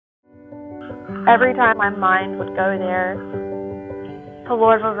every time my mind would go there, the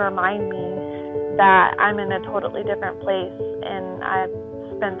Lord would remind me that I'm in a totally different place, and I've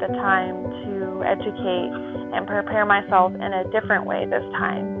spent the time to educate and prepare myself in a different way this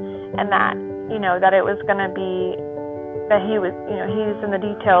time, and that, that it was going to be, that He was, He's in the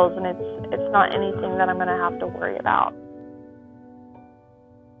details, and it's not anything that I'm going to have to worry about.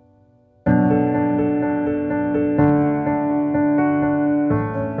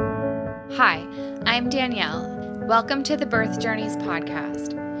 Hi, I'm Danielle. Welcome to the Birth Journeys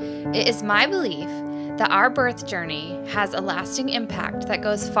podcast. It is my belief that our birth journey has a lasting impact that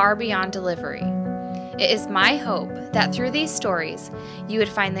goes far beyond delivery. It is my hope that through these stories, you would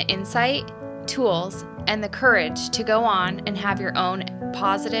find the insight, tools, and the courage to go on and have your own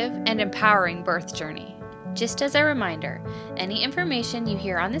positive and empowering birth journey. Just as a reminder, any information you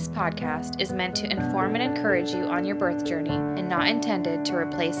hear on this podcast is meant to inform and encourage you on your birth journey and not intended to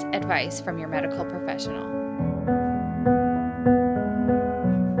replace advice from your medical professional.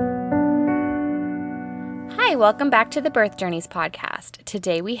 Hi, welcome back to the Birth Journeys podcast.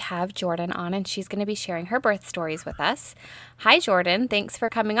 Today we have Jordan on, and she's going to be sharing her birth stories with us. Hi, Jordan. Thanks for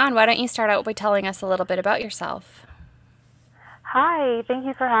coming on. Why don't you start out by telling us a little bit about yourself? Hi, thank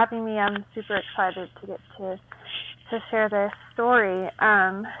you for having me. I'm super excited to get to share this story.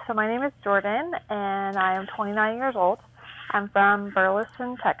 So my name is Jordan, and I am 29 years old. I'm from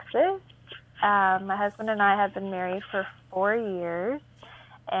Burleson, Texas. My husband and I have been married for 4 years,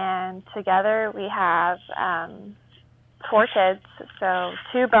 and together we have 4 kids, so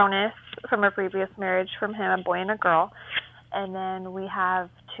 2 bonus from a previous marriage from him, a boy and a girl, and then we have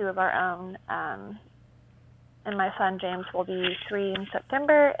 2 of our own, and my son James will be 3 in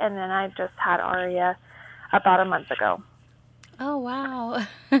September, and then I just had Aria about a month ago. Oh, wow.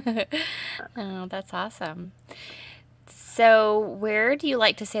 Oh, that's awesome. So where do you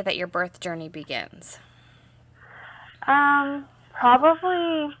like to say that your birth journey begins?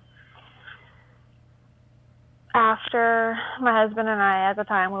 Probably after my husband and I, at the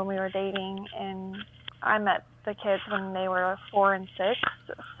time when we were dating, and I met the kids when they were 4 and 6,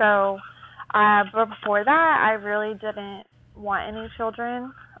 so but before that, I really didn't want any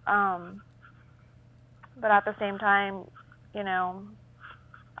children. But at the same time,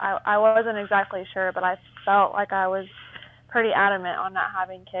 I wasn't exactly sure, but I felt like I was pretty adamant on not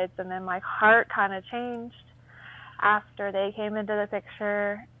having kids. And then my heart kind of changed after they came into the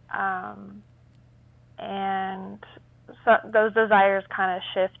picture. And so those desires kind of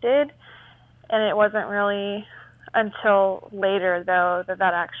shifted. And it wasn't really until later, though, that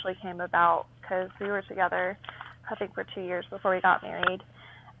actually came about, because we were together, I think, for 2 years before we got married.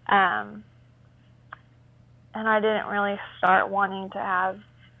 And I didn't really start wanting to have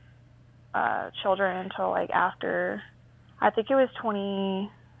children until, after, I think it was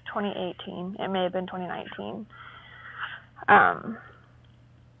 2018. It may have been 2019.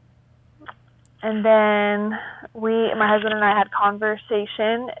 And then my husband and I had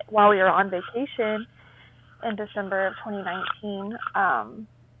conversation while we were on vacation in December of 2019,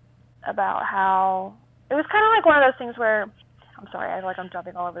 about how it was kind of like one of those things where, I'm sorry, I feel like I'm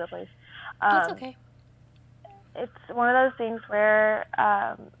jumping all over the place. That's okay. It's one of those things where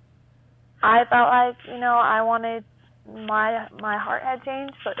I felt like, I wanted, my heart had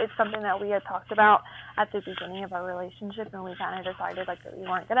changed, but it's something that we had talked about at the beginning of our relationship, and we kind of decided that we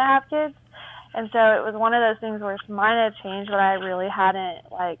weren't going to have kids. And so it was one of those things where mine had changed, but I really hadn't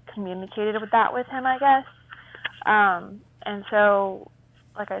communicated with him, I guess. And so,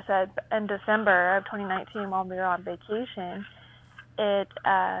 like I said, in December of 2019, while we were on vacation, it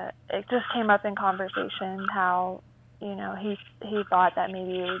just came up in conversation how, he thought that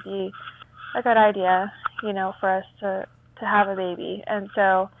maybe it would be a good idea, for us to have a baby. And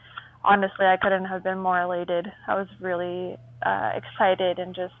so, honestly, I couldn't have been more elated. I was really excited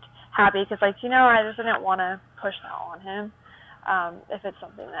and just happy because, I just didn't want to push that on him if it's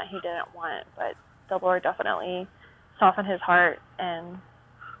something that he didn't want. But the Lord definitely softened his heart and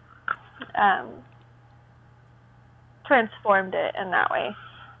transformed it in that way.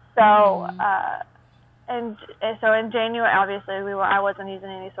 So, and so in January, obviously, I wasn't using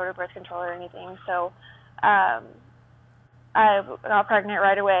any sort of birth control or anything. So, I got pregnant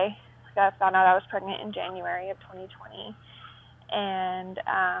right away. I found out I was pregnant in January of 2020, and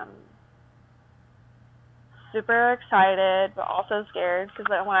super excited, but also scared, because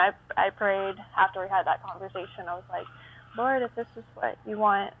when I prayed after we had that conversation, I was like, Lord, if this is what you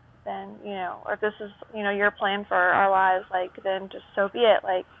want, then, or if this is, your plan for our lives, then just so be it.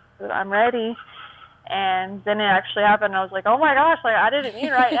 I'm ready. And then it actually happened. I was like, oh my gosh, I didn't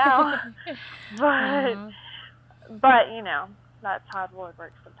mean right now. But that's how the Lord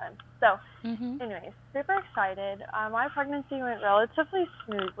works sometimes. So, anyways, super excited. My pregnancy went relatively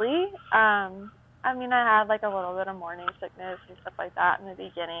smoothly. I mean, I had like a little bit of morning sickness and stuff like that in the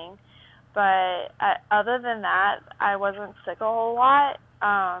beginning, but other than that, I wasn't sick a whole lot.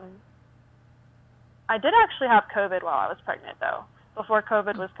 I did actually have COVID while I was pregnant, though. Before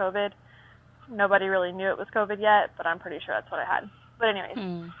COVID was COVID, nobody really knew it was COVID yet, but I'm pretty sure that's what I had. But anyways,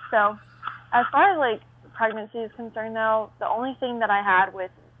 so as far as like pregnancy is concerned, though, the only thing that I had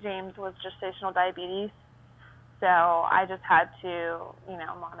with James was gestational diabetes. So I just had to,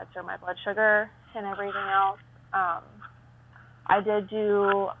 monitor my blood sugar and everything else. I did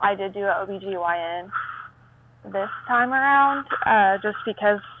do an OBGYN this time around, just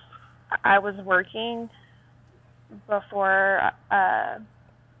because I was working before, I'm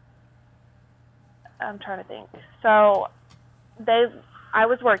trying to think. So I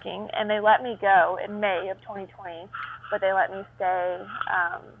was working, and they let me go in May of 2020, but they let me stay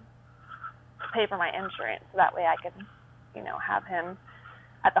to pay for my insurance, so that way I could, have him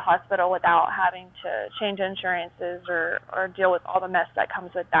at the hospital without having to change insurances or deal with all the mess that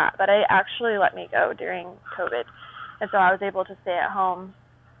comes with that. But they actually let me go during COVID, and so I was able to stay at home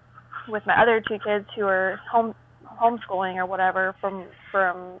with my other two kids who were homeschooling or whatever from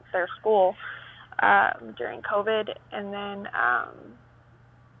their school during COVID. And then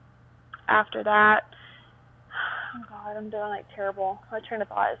after that, oh God, I'm doing like terrible. My train of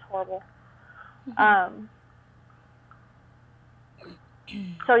thought is horrible.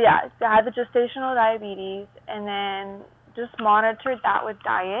 So yeah, I had the gestational diabetes, and then just monitored that with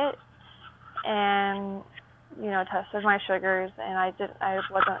diet, and tested my sugars, and I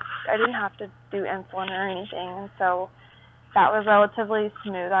didn't have to do insulin or anything, and so that was relatively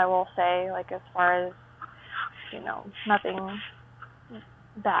smooth, I will say, like as far as nothing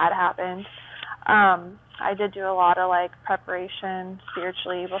bad happened. I did do a lot of like preparation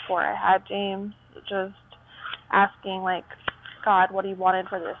spiritually before I had James, just asking like God what he wanted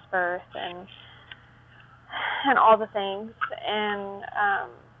for this birth and all the things, and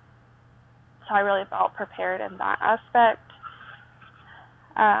so I really felt prepared in that aspect.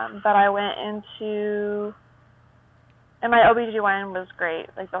 But I went into, and my OBGYN was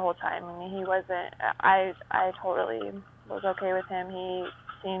great, like the whole time. I mean, he wasn't, I totally was okay with him. He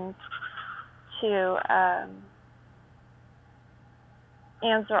seemed to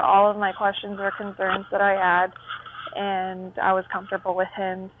answer all of my questions or concerns that I had, and I was comfortable with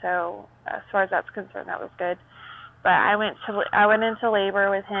him. So as far as that's concerned, that was good. But I went into labor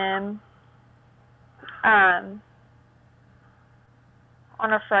with him on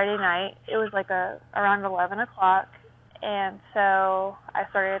a Friday night. It was like around 11 o'clock, and so I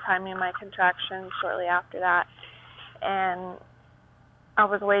started timing my contractions shortly after that, and I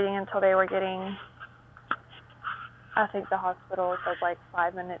was waiting until they were getting, I think the hospital said like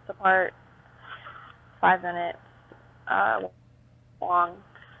 5 minutes apart, 5 minutes long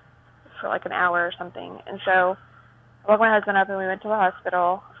for like an hour or something. And so I woke my husband up and we went to the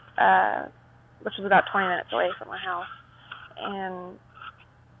hospital, which was about 20 minutes away from my house. And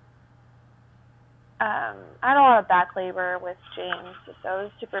I had a lot of back labor with James, so it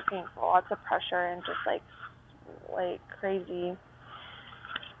was super painful, lots of pressure and just like crazy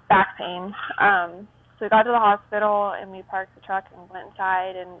back pain. So we got to the hospital and we parked the truck and went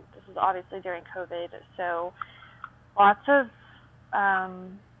inside, and this was obviously during COVID, so lots of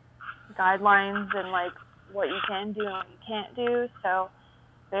guidelines and like what you can do and what you can't do. So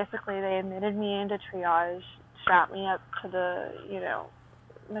basically they admitted me into triage, strapped me up to the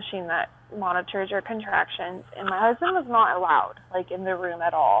machine that monitors your contractions, and my husband was not allowed like in the room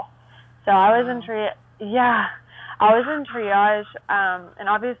at all. So I was in triage, and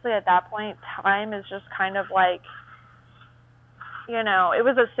obviously at that point time is just kind of like, it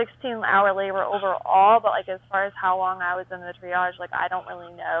was a 16-hour labor overall, but like as far as how long I was in the triage, like I don't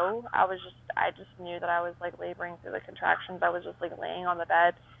really know. I just knew that I was like laboring through the contractions. I was just like laying on the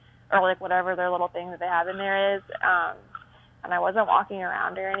bed or like whatever their little thing that they have in there is, and I wasn't walking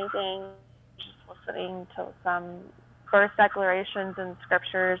around or anything, just listening to some birth declarations and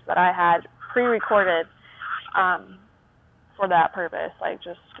scriptures that I had pre-recorded for that purpose, like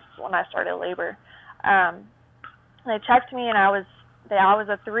just when I started labor. They checked me and I was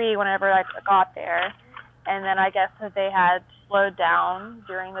a 3 whenever I got there, and then I guess that they had slowed down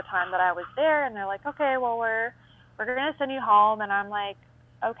during the time that I was there, and they're like, okay, well we're gonna send you home, and I'm like,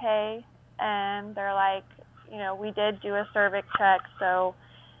 okay, and they're like, we did do a cervix check, so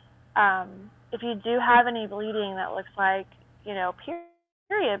if you do have any bleeding that looks like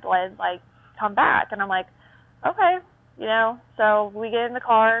period blood, like come back. And I'm like, okay, so we get in the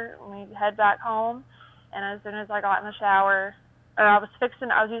car and we head back home. And as soon as I got in the shower, I was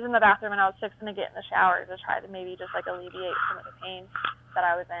using the bathroom and I was fixing to get in the shower to try to maybe just like alleviate some of the pain that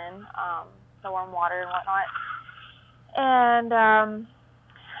I was in, the warm water and whatnot. And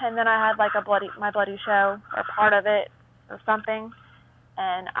then I had like my bloody show or part of it or something.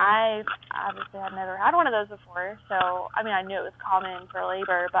 And I obviously had never had one of those before. So, I mean, I knew it was common for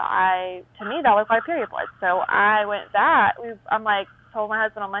labor, but to me, that looked like period blood. So I went back. Told my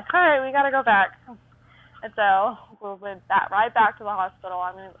husband, I'm like, all right, we got to go back. And so we went right back to the hospital.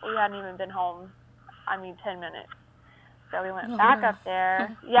 I mean, we hadn't even been home, 10 minutes. So we went back up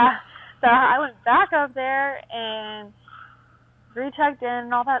there. Yeah. So I went back up there and rechecked in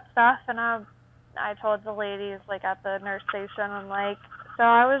and all that stuff. And I told the ladies, like, at the nurse station, I'm like, so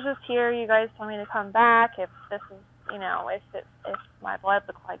I was just here. You guys told me to come back. If this is, if my blood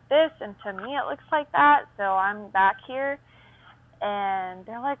looks like this, and to me it looks like that, so I'm back here. And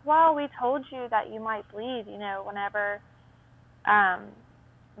they're like, well, we told you that you might bleed, whenever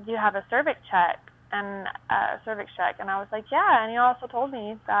you have a cervix check. And I was like, yeah. And you also told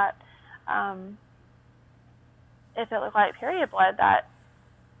me that if it looked like period blood, that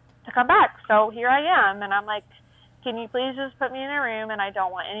to come back. So here I am. And I'm like, can you please just put me in a room? And I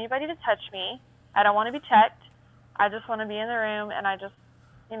don't want anybody to touch me. I don't want to be checked. I just want to be in the room. And I just,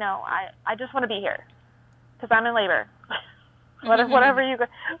 I just want to be here because I'm in labor. Whatever you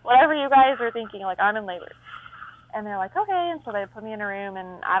guys are thinking, like, I'm in labor. And they're like, okay. And so they put me in a room,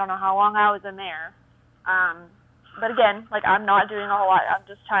 and I don't know how long I was in there. But again, like, I'm not doing a whole lot. I'm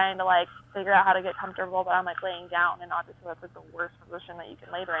just trying to, like, figure out how to get comfortable, but I'm, like, laying down, and obviously that's, like, the worst position that you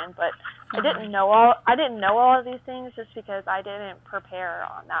can labor in. But I didn't know all of these things just because I didn't prepare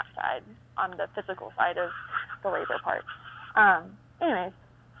on that side, on the physical side of the labor part. Anyways,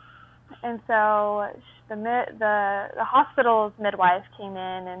 and so the hospital's midwife came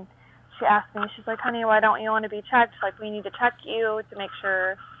in, and she asked me, she's like, honey, why don't you want to be checked? Like, we need to check you to make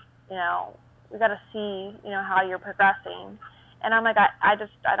sure, we got to see, how you're progressing. And I'm like, I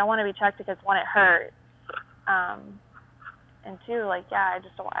don't want to be checked because, one, it hurts. And two, like, yeah, it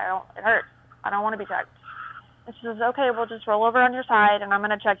hurts. I don't want to be checked. And she says, okay, we'll just roll over on your side, and I'm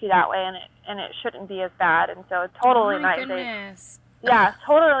going to check you that way, and it shouldn't be as bad. And so it's totally night and day. Yeah,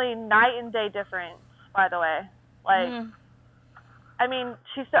 totally night and day difference, by the way. Like, I didn't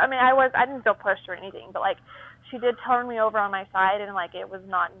feel pushed or anything, but, like, she did turn me over on my side, and, like, it was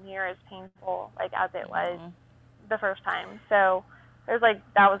not near as painful, like, as it was the first time. So it was, like,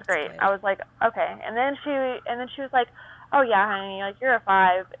 that was great. I was like, okay. And then she was like, oh, yeah, honey, like, you're a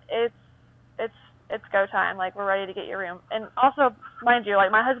 5. It's go time. Like, we're ready to get your room. And also, mind you,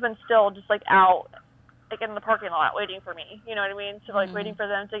 like, my husband's still just, like, out, like, in the parking lot waiting for me. You know what I mean? So, like, waiting for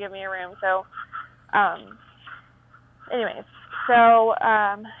them to give me a room. So, anyways, so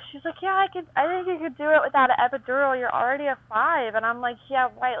she's like, yeah, I think you could do it without an epidural. You're already a 5. And I'm like, yeah,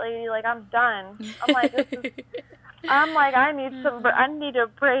 white lady, like, I'm done. I'm like, I need a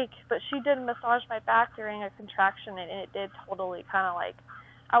break. But she did massage my back during a contraction, and it did totally kind of, like,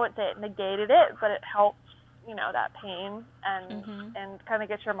 I wouldn't say it negated it, but it helped, that pain and kind of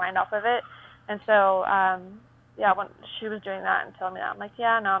get your mind off of it. And so, when she was doing that and telling me that, I'm like,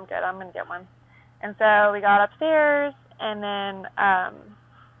 yeah, no, I'm good. I'm going to get one. And so we got upstairs, and then, I'm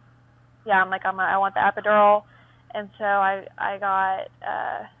like, I want the epidural. And so I got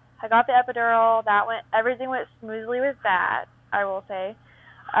the epidural. Everything went smoothly with that, I will say.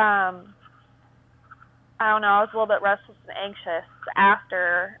 I don't know, I was a little bit restless and anxious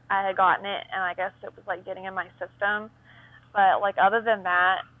after I had gotten it, and I guess it was, like, getting in my system. But, like, other than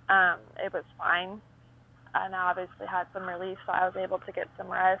that, it was fine. And I obviously had some relief, so I was able to get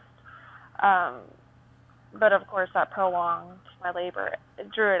some rest. But, of course, that prolonged my labor. It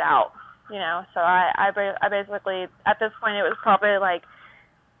drew it out, So I basically, at this point, it was probably, like,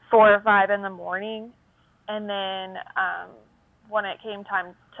 4 or 5 in the morning. And then when it came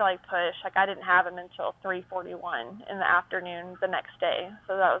time to, like, push, like, I didn't have him until 3:41 in the afternoon the next day.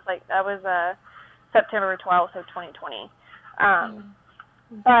 So that was September 12th of 2020.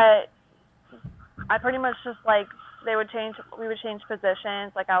 But I pretty much just, like, we would change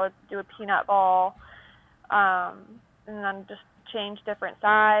positions. Like, I would do a peanut ball, and then just change different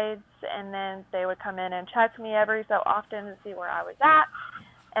sides, and then they would come in and check me every so often to see where I was at.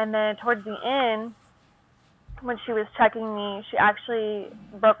 And then towards the end, when she was checking me, she actually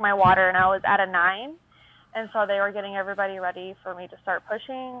broke my water, and I was at a 9. And so they were getting everybody ready for me to start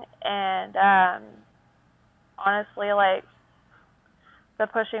pushing. And honestly, like, the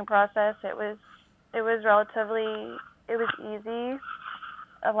pushing process, it was easy.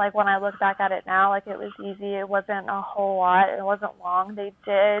 Like, when I look back at it now, like, it was easy. It wasn't a whole lot. It wasn't long.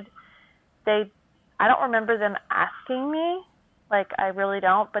 I don't remember them asking me, Like, I really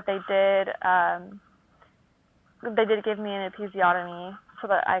don't, but they did give me an episiotomy so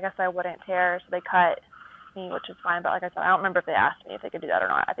that I guess I wouldn't tear, so they cut me, which is fine, but like I said, I don't remember if they asked me if they could do that or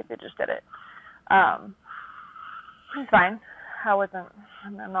not. I think they just did it. It's fine.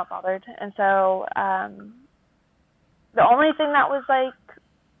 I'm not bothered. And so, the only thing that was, like,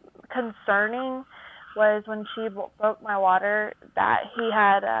 concerning was when she broke my water, that he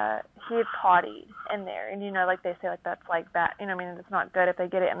had pottied in there. And, you know, like they say, like, that's like that, you know what I mean? It's not good if they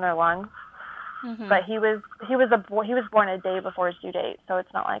get it in their lungs. Mm-hmm. But he was born a day before his due date, so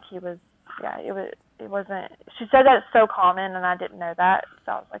it's not like he was, it wasn't, she said that it's so common, and I didn't know that,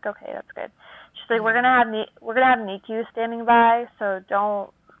 so I was like, okay, that's good. She's like, we're gonna have NICU standing by, so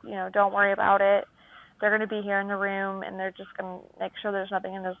don't worry about it. They're gonna be here in the room, and they're just gonna make sure there's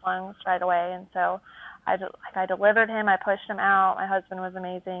nothing in his lungs right away. And so I delivered him, I pushed him out. My husband was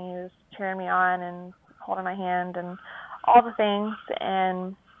amazing. He was cheering me on and holding my hand and all the things.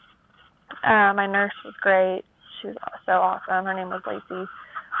 And my nurse was great. She was so awesome. Her name was Lacey.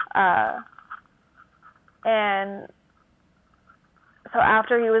 And so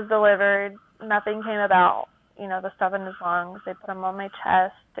after he was delivered, nothing came about, you know, the stuff in his lungs. They put him on my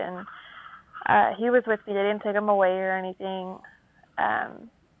chest, and he was with me. They didn't take him away or anything.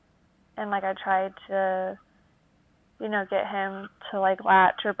 And, like, I tried to, you know, get him to, like,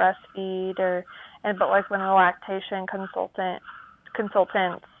 latch or breastfeed, but, like, when the lactation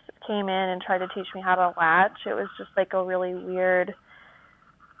consultants came in and tried to teach me how to latch, it was just, like, a really weird,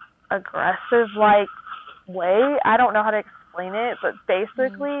 aggressive, like, way. I don't know how to explain it, but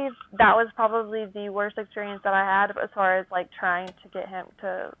basically that was probably the worst experience that I had as far as, like, trying to get him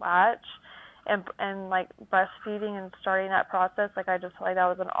to latch and like breastfeeding and starting that process. Like, I just feel like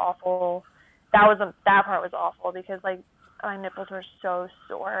that part was awful, because, like, my nipples were so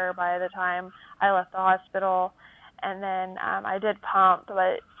sore by the time I left the hospital. And then I did pump,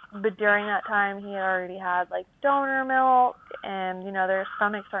 but during that time he had already had, like, donor milk, and, you know, their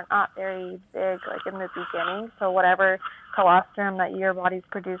stomachs are not very big, like, in the beginning, so whatever colostrum that your body's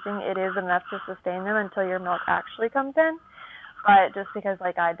producing, it is enough to sustain them until your milk actually comes in. But just because,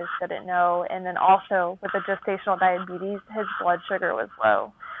 like, I just didn't know, and then also with the gestational diabetes, his blood sugar was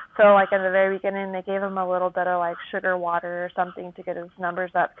low. So, like, in the very beginning, they gave him a little bit of, like, sugar water or something to get his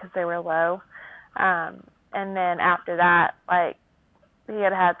numbers up because they were low. And then after that, like, he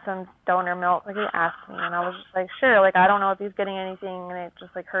had some donor milk. Like, he asked me, and I was just like, sure. Like, I don't know if he's getting anything, and it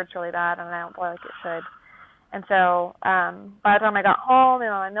just, like, hurts really bad, and I don't feel like it should. And so by the time I got home, you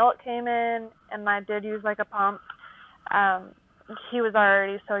know, my milk came in, and I did use, like, a pump. He was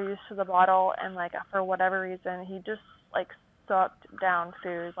already so used to the bottle, and, like, for whatever reason, he just, like, sucked down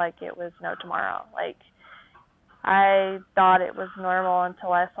food like it was no tomorrow. Like, I thought it was normal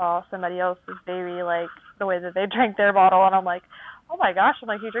until I saw somebody else's baby, like, the way that they drank their bottle, and I'm like, oh my gosh, I'm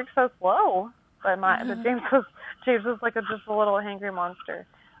like, he drinks so slow. But James was like just a little hangry monster.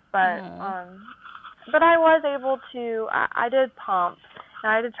 But but I was able to, I did pump,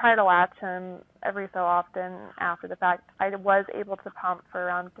 and I did try to latch him every so often after the fact. I was able to pump for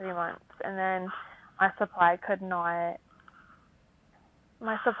around 3 months, and then my supply could not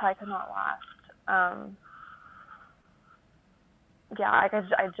last.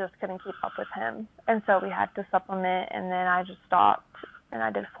 I just couldn't keep up with him, and so we had to supplement, and then I just stopped, and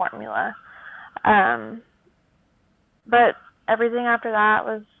I did formula. But everything after that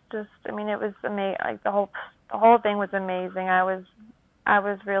was just, I mean, it was amazing. Like, the whole thing was amazing. I was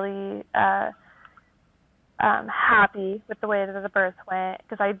really happy with the way that the birth went,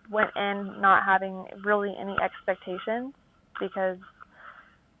 because I went in not having really any expectations, because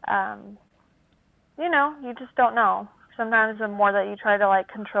you know, you just don't know. Sometimes the more that you try to, like,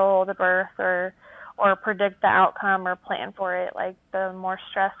 control the birth or predict the outcome or plan for it, like, the more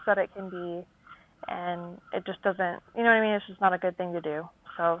stress that it can be, and it just doesn't, you know what I mean? It's just not a good thing to do.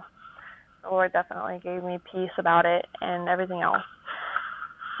 So the Lord definitely gave me peace about it and everything else.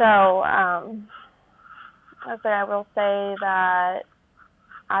 So I will say that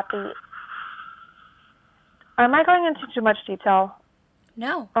am I going into too much detail?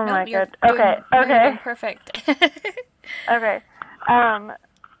 No. Oh my you're god. Okay. Perfect. Okay.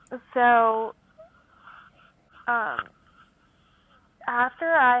 So after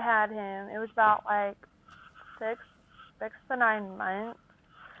I had him, it was about, like, 6 to 9 months.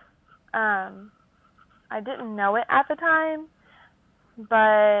 I didn't know it at the time,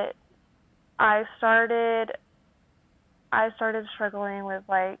 but I started struggling with,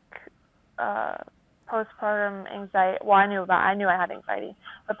 like, postpartum anxiety. Well, I knew I had anxiety,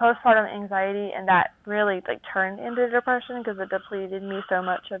 but postpartum anxiety, and that really, like, turned into depression because it depleted me so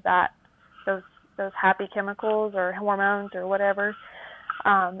much of those those happy chemicals or hormones or whatever.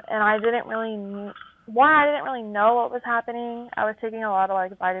 And I didn't really know what was happening. I was taking a lot of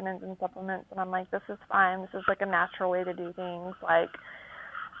like vitamins and supplements, and I'm like, this is fine. This is like a natural way to do things. Like,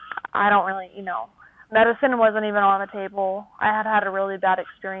 I don't really, medicine wasn't even on the table. I had a really bad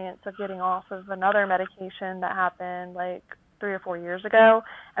experience of getting off of another medication that happened like 3 or 4 years ago,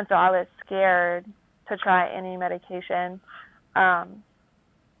 and so I was scared to try any medication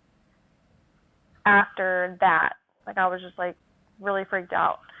after that. Like, I was just like really freaked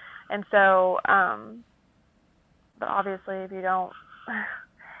out. And so but obviously if you don't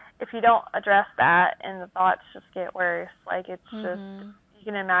address that and the thoughts just get worse, like it's just, you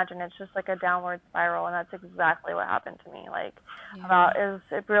can imagine it's just like a downward spiral, and that's exactly what happened to me. Like,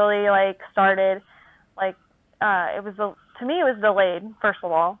 it really like started like to me it was delayed, first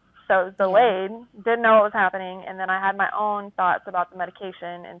of all. So it was delayed, didn't know what was happening, and then I had my own thoughts about the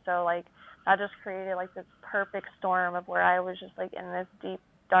medication, and so like that just created like this perfect storm of where I was just like in this deep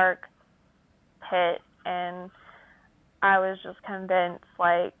dark pit, and I was just convinced,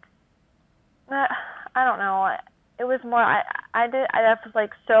 like, I don't know, it was more, I was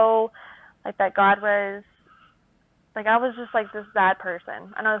like so, like that God was, like I was just like this bad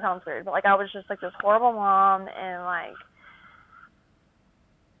person. I know it sounds weird, but like I was just like this horrible mom, and like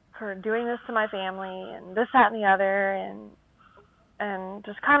for doing this to my family and this, that, and the other, and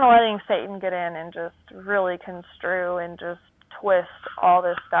just kind of letting Satan get in and just really construe and just twist all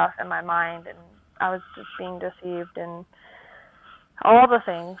this stuff in my mind, and I was just being deceived and all the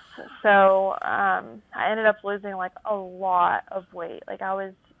things. So I ended up losing like a lot of weight. Like, I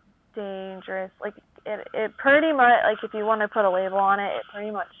was dangerous. Like, it pretty much, like, if you want to put a label on it, it pretty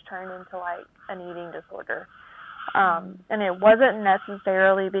much turned into like an eating disorder. And it wasn't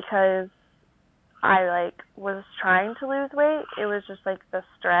necessarily because I like was trying to lose weight. It was just like the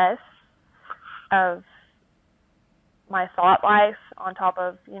stress of my thought life on top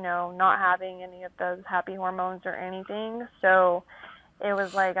of, not having any of those happy hormones or anything. So it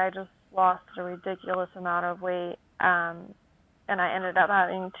was like I just lost a ridiculous amount of weight. And I ended up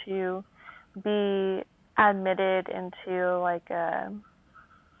having to be admitted into like a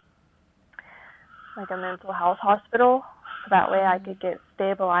mental health hospital, so that way I could get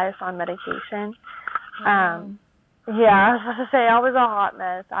stabilized on medication. I was supposed to say I was a hot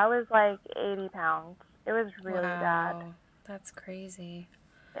mess. I was like 80 pounds. It was really bad. That's crazy.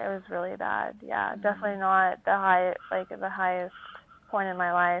 It was really bad. Yeah, definitely not the highest point in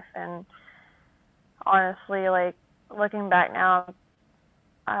my life. And honestly, like looking back now,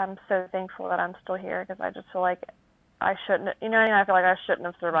 I'm so thankful that I'm still here, because I just feel like I shouldn't. I feel like I shouldn't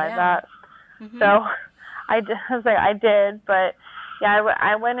have survived that. So I did, but yeah,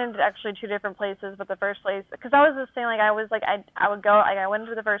 I went into actually 2 different places, but the first place, because I was just saying, like, I was like, I would go, like, I went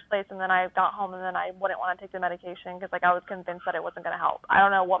into the first place, and then I got home, and then I wouldn't want to take the medication, because, like, I was convinced that it wasn't going to help. I don't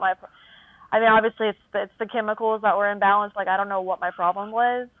know what obviously it's the chemicals that were imbalanced. Like, I don't know what my problem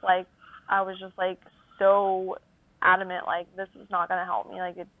was. Like, I was just, like, so adamant, like, this is not going to help me.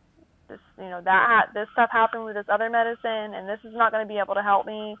 Like, this stuff happened with this other medicine, and this is not going to be able to help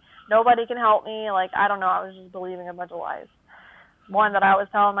me. Nobody can help me. Like, I don't know. I was just believing a bunch of lies. One that I was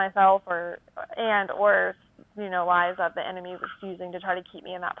telling myself, or lies that the enemy was using to try to keep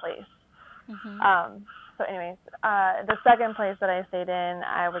me in that place. So anyways, the second place that I stayed in,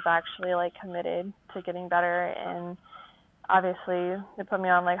 I was actually like committed to getting better, and obviously they put me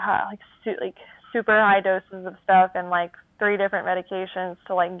on like super high doses of stuff and like 3 different medications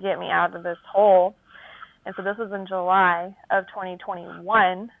to like get me out of this hole. And so this was in July of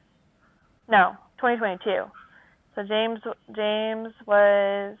 2022. So James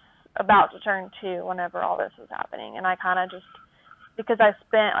was about to turn 2 whenever all this was happening, and I kind of just, because I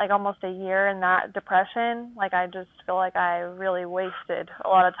spent like almost a year in that depression, like I just feel like I really wasted a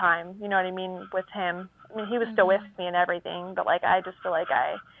lot of time, you know what I mean, with him. I mean, he was still with me and everything, but like I just feel like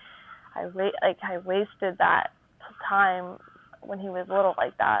I wasted that time when he was little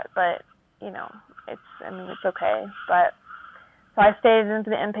like that. But it's okay. But so I stayed into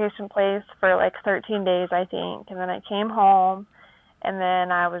the inpatient place for like 13 days, I think, and then I came home, and then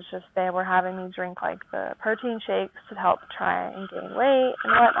they were having me drink like the protein shakes to help try and gain weight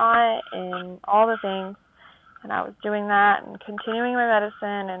and whatnot and all the things. And I was doing that and continuing my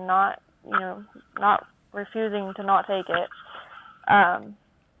medicine and not refusing to not take it.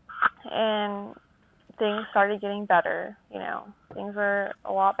 And things started getting better, things were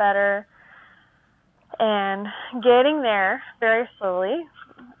a lot better and getting there very slowly.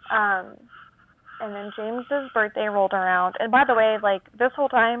 And then James's birthday rolled around. And by the way, like this whole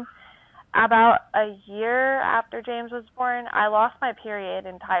time, about a year after James was born, I lost my period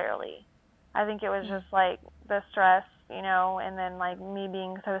entirely. I think it was just like the stress, you know, and then like me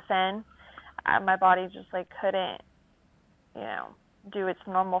being so thin, my body just like couldn't, you know, do its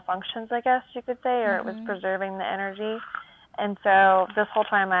normal functions, I guess you could say, or it was preserving the energy. And so this whole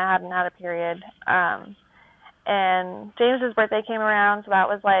time I hadn't had a period. And James's birthday came around, so that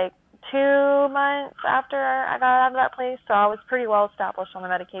was like 2 months after I got out of that place. So I was pretty well established on the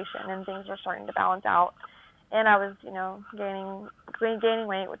medication, and things were starting to balance out. And I was, you know, gaining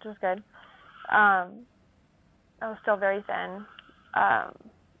weight, which was good. I was still very thin.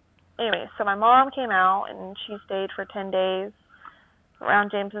 Anyway, so my mom came out, and she stayed for 10 days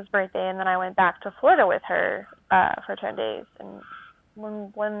around James's birthday, and then I went back to Florida with her for 10 days. And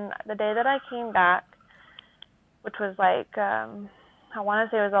when the day that I came back, which was like, I want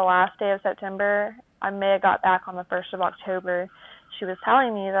to say it was the last day of September, I may have got back on the 1st of October, she was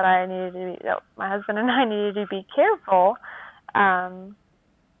telling me that my husband and I needed to be careful,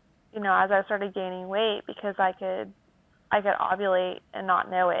 you know, as I started gaining weight, because I could ovulate and not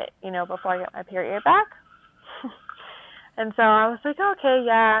know it, you know, before I get my period back. And so I was like, okay,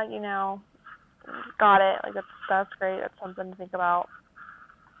 yeah, you know, got it. Like, that's great. That's something to think about.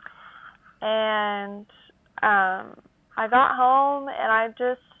 And I got home, and I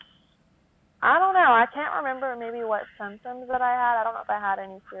don't know. I can't remember maybe what symptoms that I had. I don't know if I had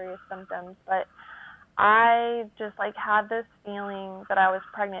any serious symptoms, but I just, like, had this feeling that I was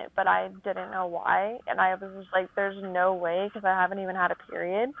pregnant, but I didn't know why. And I was just like, there's no way, because I haven't even had a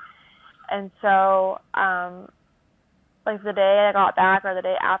period. And so, like, the day I got back, or the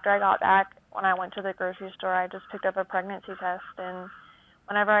day after I got back, when I went to the grocery store, I just picked up a pregnancy test. And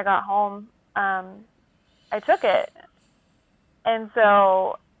whenever I got home, I took it. And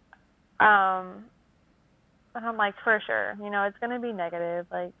so, and I'm like, for sure, you know, it's going to be negative.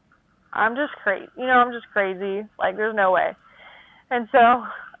 Like, I'm just crazy. You know, I'm just crazy. Like, there's no way. And so,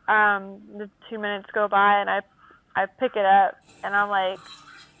 the 2 minutes go by, and I pick it up, and I'm like,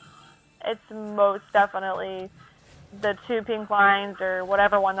 it's most definitely the 2 pink lines or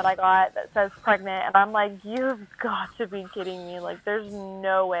whatever one that I got that says pregnant. And I'm like, you've got to be kidding me. Like, there's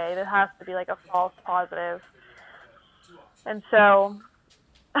no way. This has to be like a false positive. And so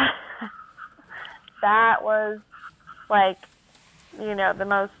that was like, you know, the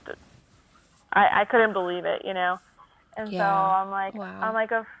most, I couldn't believe it, you know. And so I'm like, wow.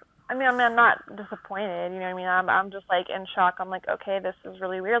 I'm not disappointed, you know what I mean? I'm just like in shock. I'm like, okay, this is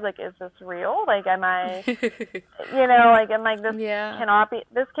really weird. Like, is this real? Like, am I, you know, like, I'm like,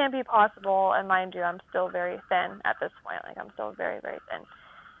 this can't be possible. And mind you, I'm still very thin at this point. Like, I'm still very, very thin,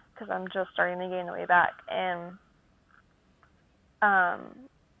 because I'm just starting to gain the weight back. And,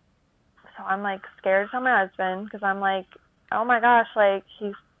 so I'm like scared to tell my husband, because I'm like, oh my gosh, like,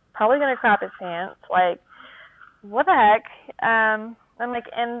 he's probably going to crap his pants. Like, what the heck? I'm like,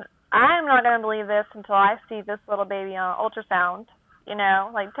 and I'm not going to believe this until I see this little baby on ultrasound, you know,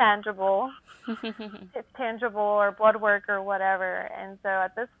 like tangible. It's tangible, or blood work or whatever. And so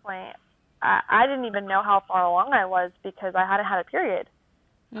at this point, I didn't even know how far along I was, because I hadn't had a period.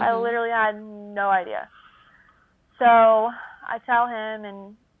 I literally had no idea. So I tell him,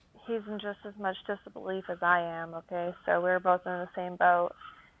 and he's in just as much disbelief as I am, okay? So we're both in the same boat.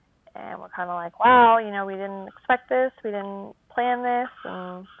 And we're kind of like, wow, you know, we didn't expect this. We didn't plan this.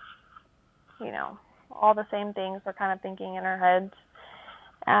 And, you know, all the same things we're kind of thinking in our heads.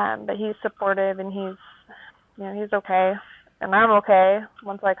 But he's supportive, and he's, you know, he's okay. And I'm okay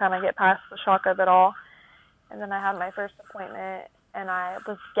once I kind of get past the shock of it all. And then I had my first appointment, and I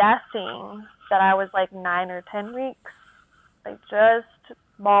was guessing that I was like 9 or 10 weeks, like just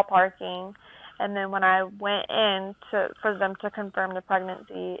ballparking. And then when I went in for them to confirm the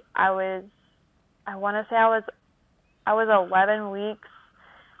pregnancy, I want to say I was 11 weeks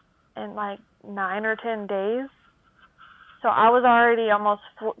and like 9 or 10 days. So I was already almost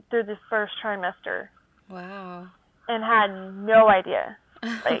through the first trimester. Wow. And had no idea.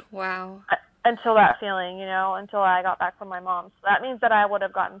 Like, wow. Until that feeling, you know, until I got back from my mom. So that means that I would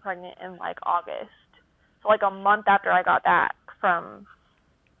have gotten pregnant in like August. So like a month after I got back from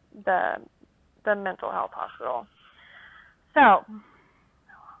the mental health hospital. So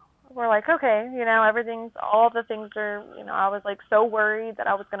we're like, okay, you know, all the things are, you know, I was like so worried that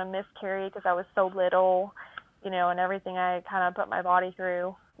I was going to miscarry because I was so little, you know, and everything I kind of put my body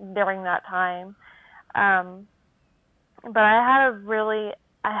through during that time. But I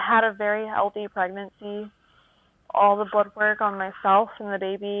had a very healthy pregnancy. All the blood work on myself and the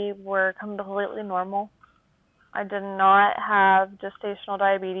baby were completely normal. I did not have gestational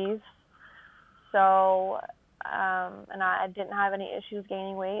diabetes. So, and I didn't have any issues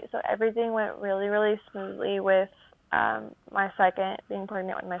gaining weight. So everything went really, really smoothly with being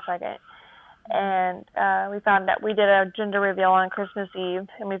pregnant with my second. And we found out, we did a gender reveal on Christmas Eve,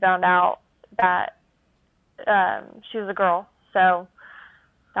 and we found out that she was a girl. So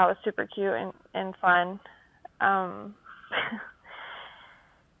that was super cute and fun. And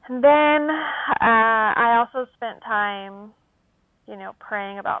then I also spent time,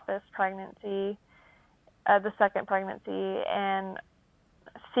 praying about this pregnancy, the second pregnancy, and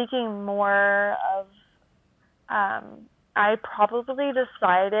seeking more of, I probably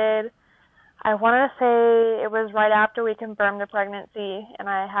decided, I want to say it was right after we confirmed the pregnancy, and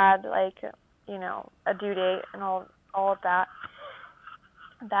I had a due date and all of that,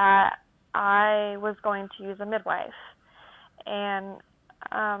 that I was going to use a midwife. And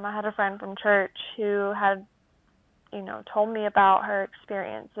I had a friend from church who had, told me about her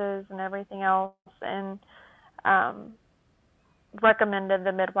experiences and everything else, and recommended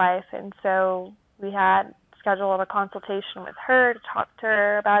the midwife. And so we had scheduled a consultation with her to talk to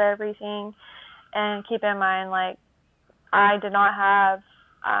her about everything. And keep in mind, I did not have,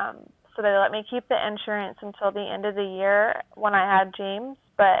 so they let me keep the insurance until the end of the year when I had James,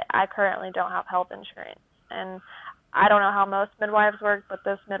 but I currently don't have health insurance. And I don't know how most midwives work, but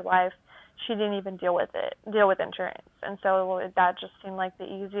this midwife, she didn't even deal with insurance. And so that just seemed like the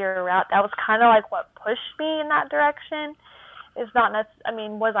easier route. That was kind of like what pushed me in that direction. It's not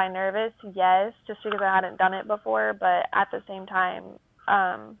was I nervous? Yes, just because I hadn't done it before, but at the same time,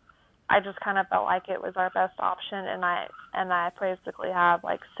 I just kind of felt like it was our best option, and I basically have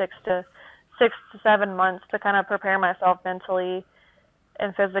 6 to 7 months to kind of prepare myself mentally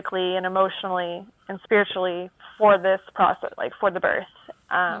and physically and emotionally and spiritually for this process, for the birth.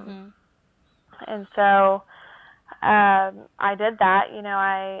 And so I did that.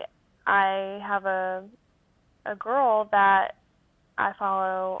 I have a girl that I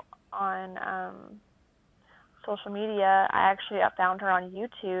follow on social media. I actually found her on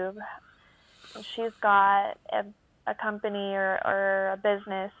YouTube. And she's got a company or a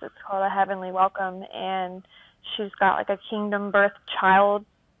business. It's called A Heavenly Welcome, and she's got a Kingdom Birth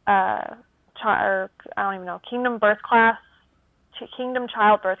Kingdom Birth class, Kingdom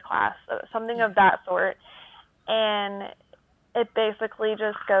Childbirth class, something of that sort. And it basically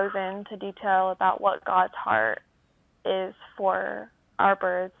just goes into detail about what God's heart is for our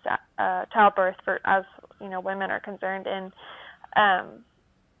births, childbirth, for as women are concerned, and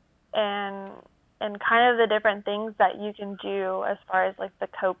kind of the different things that you can do as far as the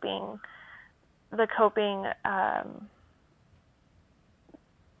coping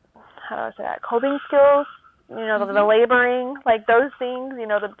how do I say that, coping skills, the laboring, those things,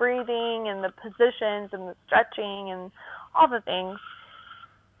 the breathing and the positions and the stretching and all the things.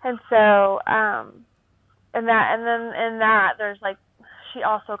 And so and then in that there's she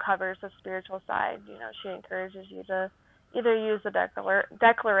also covers the spiritual side. She encourages you to either use the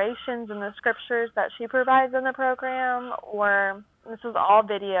declarations and the scriptures that she provides in the program, or this is all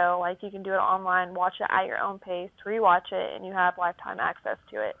video. You can do it online, watch it at your own pace, rewatch it, and you have lifetime access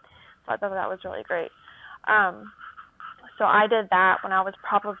to it. So I thought that was really great. So I did that when I was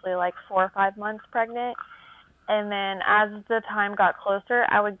probably 4 or 5 months pregnant. And then as the time got closer,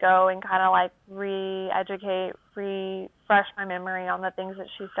 I would go and kind of re-educate, refresh my memory on the things that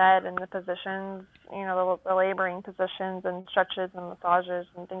she said and the positions, the laboring positions and stretches and massages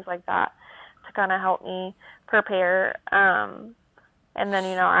and things like that to kind of help me prepare. And then,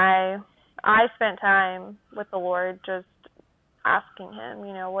 I spent time with the Lord just asking him,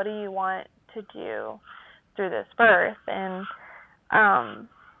 what do you want to do through this birth? And I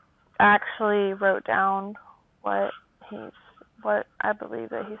actually wrote down what I believe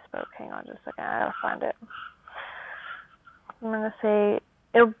that he spoke. Hang on just a second, I gotta find it. I'm gonna say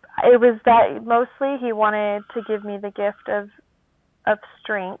it was that mostly he wanted to give me the gift of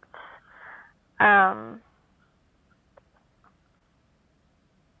strength, and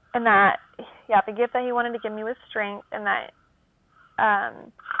that the gift that he wanted to give me was strength, and that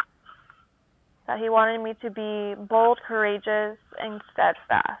he wanted me to be bold, courageous, and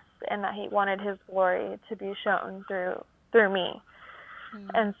steadfast, and that he wanted his glory to be shown through me.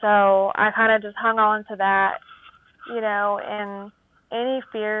 And so I kind of just hung on to that, and any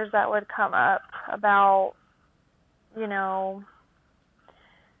fears that would come up about,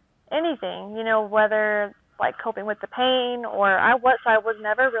 anything, whether coping with the pain or I was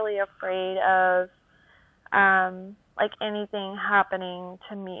never really afraid of anything happening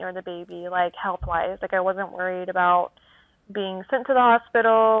to me or the baby, health-wise. I wasn't worried about being sent to the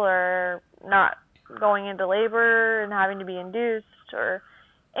hospital or not going into labor and having to be induced or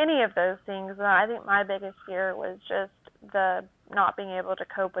any of those things. I think my biggest fear was just the not being able to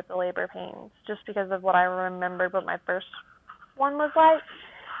cope with the labor pains, just because of what I remembered what my first one was like.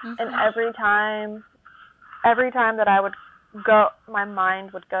 And every time that I would go, my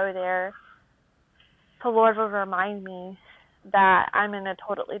mind would go there, the Lord would remind me that I'm in a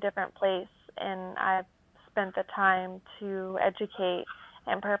totally different place, and I've spent the time to educate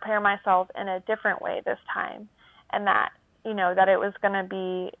and prepare myself in a different way this time, and that, that it was going to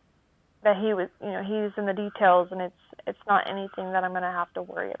be, that he was, he's in the details, and it's not anything that I'm going to have to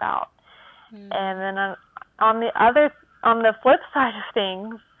worry about. And then on the flip side of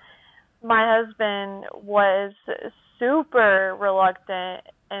things, my husband was super reluctant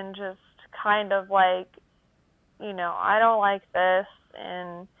and just kind of like, I don't like this,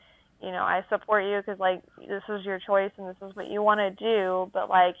 and, I support you because, like, this is your choice and this is what you want to do, but,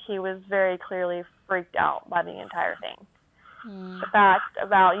 like, he was very clearly freaked out by the entire thing. The fact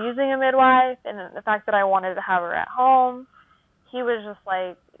about using a midwife and the fact that I wanted to have her at home, he was just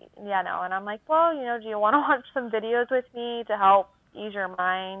like, yeah, no. And I'm like, well, do you want to watch some videos with me to help ease your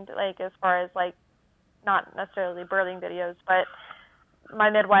mind, like, as far as, like, not necessarily birthing videos, but my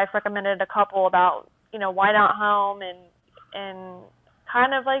midwife recommended a couple about, why not home, and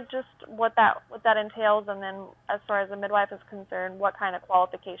kind of like just what that entails, and then as far as the midwife is concerned, what kind of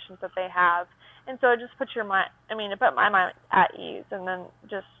qualifications that they have. And so it just puts your mind, it put my mind at ease, and then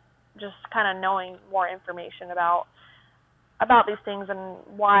just kind of knowing more information about these things and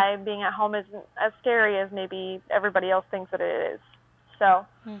why being at home isn't as scary as maybe everybody else thinks that it is. So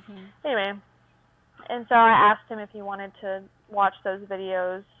anyway, and so I asked him if he wanted to watch those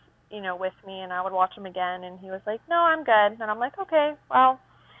videos, with me, and I would watch them again, and he was like, no, I'm good. And I'm like, okay, well,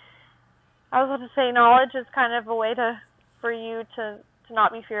 I was going to say knowledge is kind of a way for you to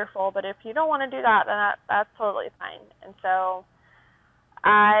not be fearful, but if you don't want to do that, then that's totally fine. And so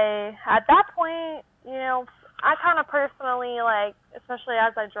at that point, I kind of personally, like, especially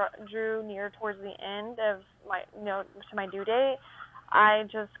as I drew near towards the end of my, to my due date, I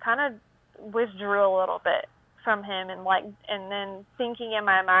just kind of withdrew a little bit from him, and then thinking in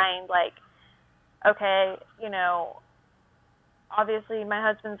my mind, like, okay, obviously my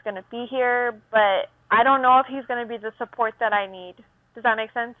husband's going to be here, but I don't know if he's going to be the support that I need. Does that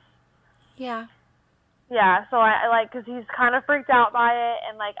make sense? Yeah. Yeah, so I because he's kind of freaked out by it,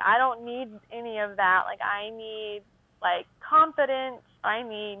 and, like, I don't need any of that. Like, I need, like, confidence. I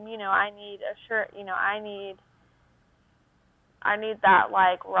need, I need I need that,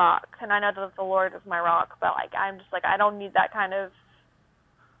 like, rock. And I know that the Lord is my rock, but, like, I'm just, like, I don't need that kind of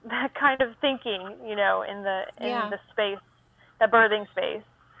thinking, in the space, the birthing space.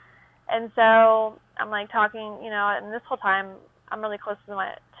 And so I'm, like, talking, and this whole time I'm really close to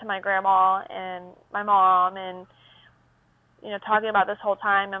my grandma and my mom, and, talking about this whole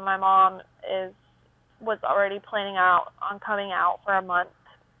time, and my mom was already planning on coming out for a month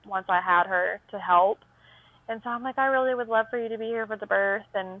once I had her to help. And so I'm like, I really would love for you to be here for the birth.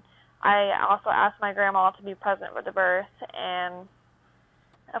 And I also asked my grandma to be present for the birth. And,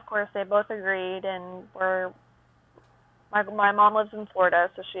 of course, they both agreed. And my mom lives in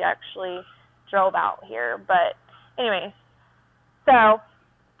Florida, so she actually drove out here. But anyway, so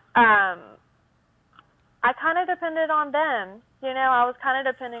I kind of depended on them. I was kind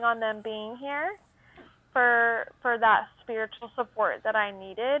of depending on them being here for that spiritual support that I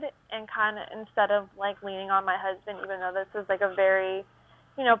needed, and kind of instead of, like, leaning on my husband, even though this is, like, a very,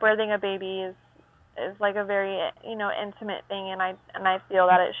 birthing a baby is like a very, intimate thing, and I feel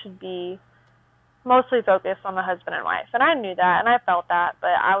that it should be mostly focused on the husband and wife. And I knew that, and I felt that,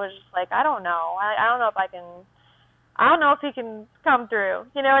 but I was just like, I don't know. I don't know if I don't know if he can come through.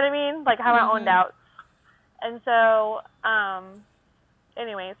 You know what I mean? Like, I have my own doubts. And so,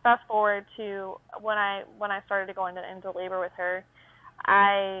 anyways, fast forward to when I started to go into labor with her,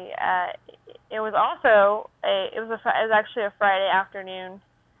 it was actually a Friday afternoon,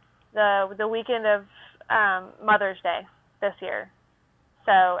 the weekend of Mother's Day this year.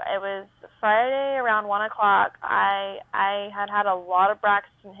 So it was Friday around 1 o'clock. I had a lot of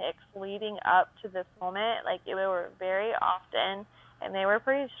Braxton Hicks leading up to this moment. Like, they were very often, and they were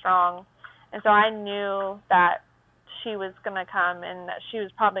pretty strong. And so I knew that she was going to come, and that she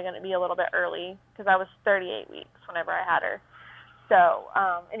was probably going to be a little bit early, because I was 38 weeks whenever I had her. So,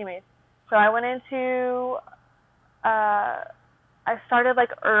 anyways, so I went into, I started, like,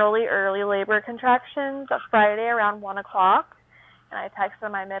 early labor contractions on Friday around 1 o'clock. And I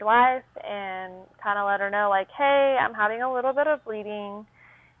texted my midwife and kind of let her know, like, hey, I'm having a little bit of bleeding,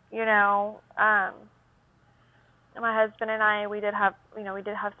 my husband and I, we did have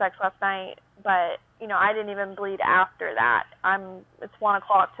sex last night, but, I didn't even bleed after that. It's 1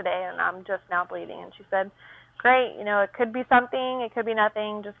 o'clock today, and I'm just now bleeding. And she said, great, it could be something, it could be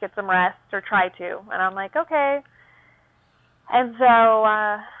nothing, just get some rest or try to. And I'm like, okay. And so,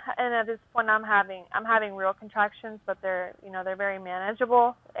 and at this point, I'm having real contractions, but they're very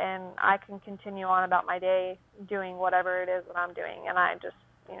manageable, and I can continue on about my day doing whatever it is that I'm doing, and I just,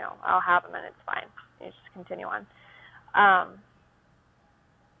 I'll have them and it's fine. You just continue on.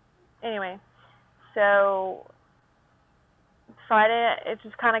 Anyway, so Friday, it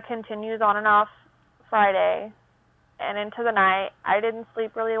just kind of continues on and off Friday and into the night. I didn't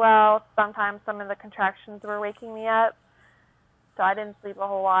sleep really well. Sometimes some of the contractions were waking me up, so I didn't sleep a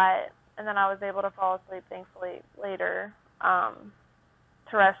whole lot. And then I was able to fall asleep, thankfully, later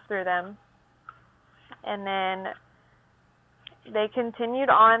to rest through them. And then they continued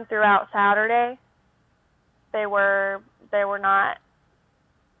on throughout Saturday. They were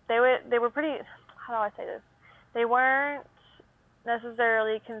pretty, how do I say this? They weren't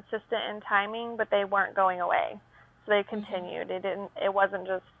necessarily consistent in timing, but they weren't going away. So they continued. It wasn't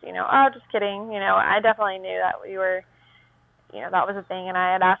just, oh, just kidding. I definitely knew that we were, that was a thing, and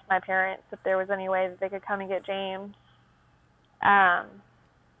I had asked my parents if there was any way that they could come and get James,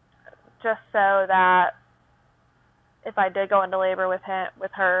 just so that if I did go into labor with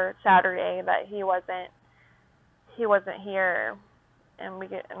her Saturday, that he wasn't here, and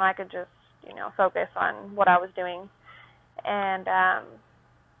I could just, focus on what I was doing. And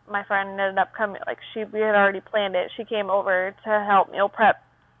my friend ended up coming, we had already planned it. She came over to help meal prep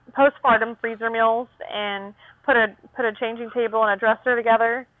postpartum freezer meals and put a changing table and a dresser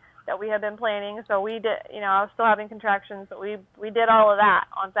together that we had been planning. So we did, I was still having contractions, but we did all of that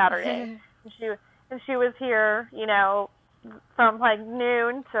on Saturday. and she was here, from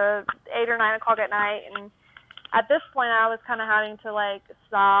noon to 8 or 9 o'clock at night. And at this point, I was kind of having to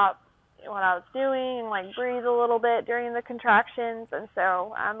stop what I was doing and breathe a little bit during the contractions. And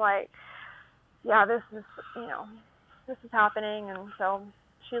so I'm yeah, this is happening. And so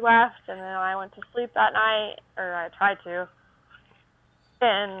she left, and then I went to sleep that night, or I tried to.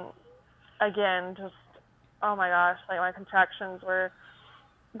 And again, just, oh my gosh, my contractions were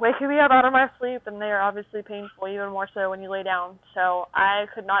waking me up out of my sleep, and they are obviously painful, even more so when you lay down. So I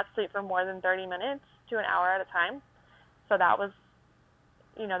could not sleep for more than 30 minutes to an hour at a time. So that was,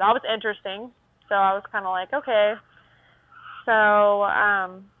 that was interesting. So I was kind of okay. So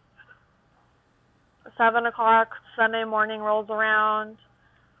 7 o'clock Sunday morning rolls around,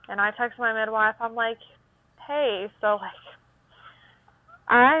 and I text my midwife. I'm hey, so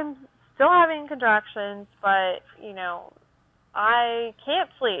I'm still having contractions, but I can't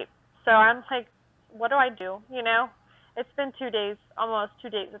sleep. So I'm what do I do? It's been 2 days, almost 2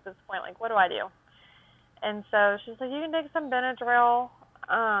 days at this point. What do I do? And so she's you can take some Benadryl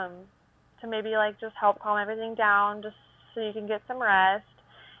to maybe just help calm everything down, just so you can get some rest.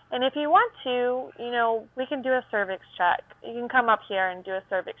 And if you want to, we can do a cervix check. You can come up here and do a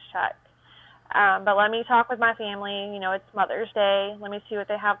cervix check. But let me talk with my family. It's Mother's Day. Let me see what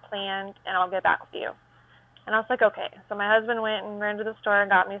they have planned, and I'll get back with you. And I was okay. So my husband went and ran to the store and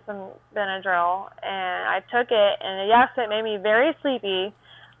got me some Benadryl, and I took it. And yes, it made me very sleepy,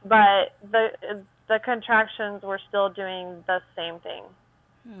 but the contractions were still doing the same thing.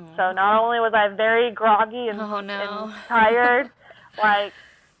 Oh. So not only was I very groggy and tired,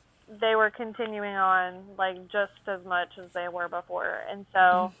 they were continuing on just as much as they were before. And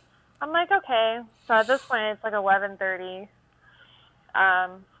so I'm okay. So at this point, it's 11:30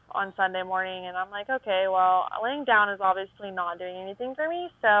 on Sunday morning, and I'm okay, well, laying down is obviously not doing anything for me,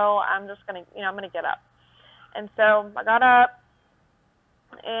 so I'm just gonna, I'm gonna get up. And so I got up,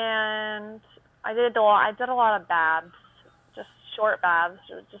 and I did a lot of baths, just short baths,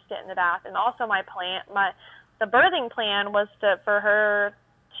 just get in the bath. And also the birthing plan was for her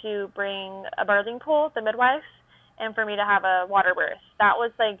to bring a birthing pool, the midwife, and for me to have a water birth. That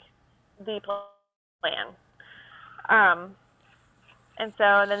was the plan. And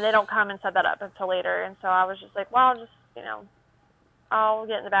so then they don't come and set that up until later. And so I was just well, just, I'll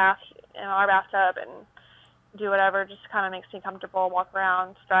get in the bath, our bathtub, and do whatever. Just kind of makes me comfortable, walk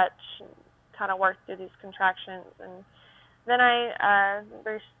around, stretch, and kind of work through these contractions. And then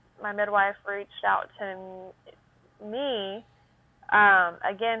my midwife reached out to me,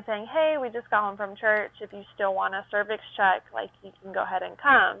 again saying, hey, we just got home from church. If you still want a cervix check, you can go ahead and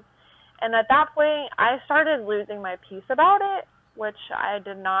come. And at that point, I started losing my peace about it, which I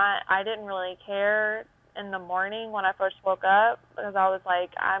didn't really care in the morning when I first woke up, because I was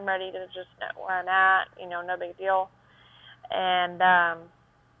I'm ready to just know where I'm at, no big deal. And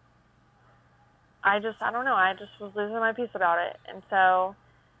I don't know, I just was losing my peace about it. And so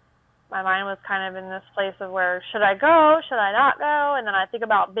my mind was kind of in this place of where, should I go, should I not go? And then I think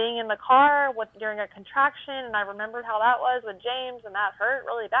about being in the car during a contraction, and I remembered how that was with James, and that hurt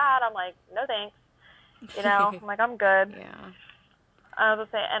really bad. I'm no thanks. You know, I'm like, I'm good. Yeah. I was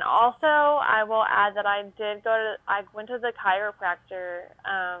gonna say, and also I will add that I went to the chiropractor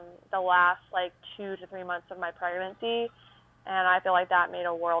the last like 2 to 3 months of my pregnancy, and I feel like that made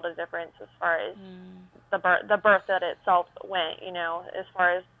a world of difference as far as the birth that itself went, you know, as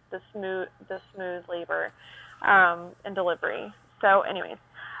far as the smooth labor and delivery. So anyways,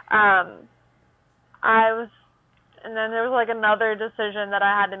 and then there was like another decision that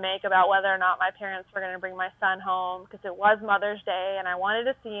I had to make about whether or not my parents were going to bring my son home, because it was Mother's Day and I wanted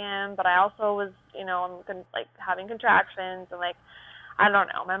to see him, but I also was, you know, like having contractions, and like, I don't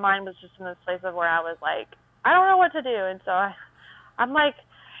know, my mind was just in this place of where I was like, I don't know what to do. And so I'm like,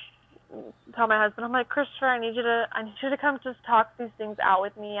 tell my husband, I'm like, Christopher, I need you to come just talk these things out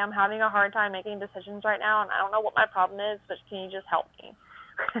with me. I'm having a hard time making decisions right now, and I don't know what my problem is, but can you just help me?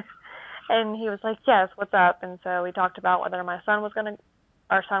 And he was like, yes, what's up? And so we talked about whether our son was going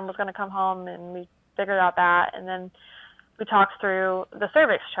to come home, and we figured out that. And then we talked through the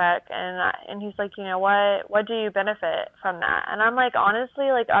cervix check, and he's like, you know, what do you benefit from that? And I'm like,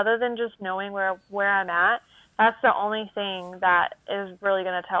 honestly, like, other than just knowing where I'm at, that's the only thing that is really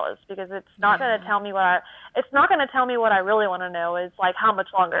going to tell us, because it's not going to tell me what I really want to know is like how much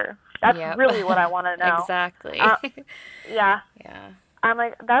longer. That's really what I want to know. Exactly. Yeah. Yeah. I'm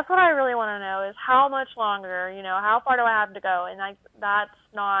like, that's what I really want to know is how much longer, you know, how far do I have to go? And like, that's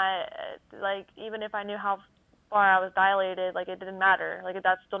not, like, even if I knew how far I was dilated, like, it didn't matter. Like,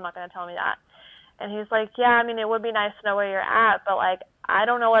 that's still not going to tell me that. And he's like, yeah, I mean, it would be nice to know where you're at, but like, I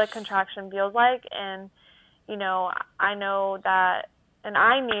don't know what a contraction feels like. And, you know, I know that, and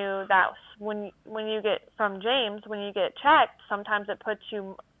I knew that when you get, from James, when you get checked, sometimes it puts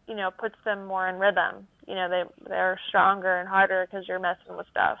them more in rhythm. You know, they're stronger and harder because you're messing with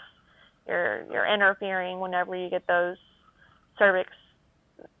stuff. You're interfering whenever you get those cervix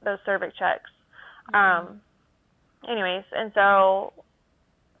checks. Anyways, and so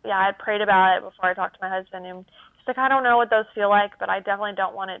yeah, I prayed about it before I talked to my husband, and he's like, I don't know what those feel like, but I definitely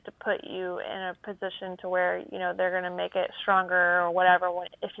don't want it to put you in a position to where, you know, they're going to make it stronger or whatever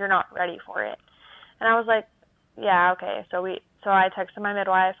if you're not ready for it. And I was like, yeah, okay. So I texted my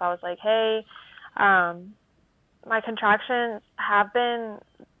midwife. I was like, hey, my contractions have been,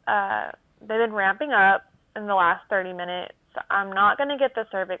 they've been ramping up in the last 30 minutes. I'm not going to get the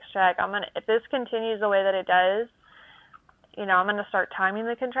cervix check. If this continues the way that it does, you know, I'm going to start timing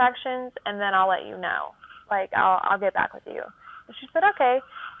the contractions, and then I'll let you know. Like, I'll get back with you. And she said, okay.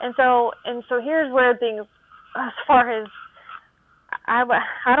 And so here's where things, as far as, I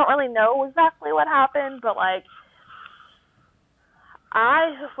don't really know exactly what happened, but like,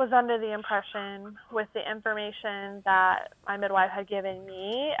 I was under the impression with the information that my midwife had given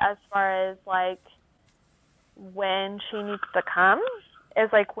me as far as like when she needs to come is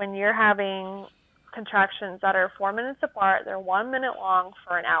like when you're having contractions that are 4 minutes apart, they're 1 minute long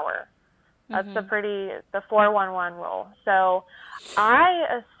for an hour. That's the 4-1-1 rule. So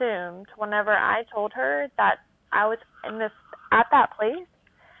I assumed whenever I told her that I was at that place,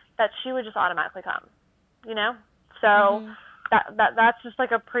 that she would just automatically come, you know? So that's just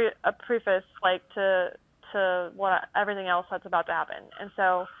like a preface, like to what everything else that's about to happen. And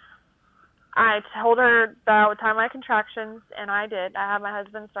so I told her that I would time my contractions, and I did. I had my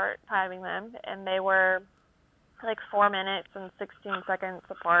husband start timing them, and they were like 4 minutes and 16 seconds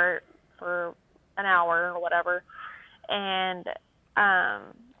apart for an hour or whatever. And so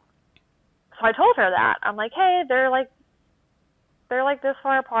I told her that. I'm like, hey, they're like this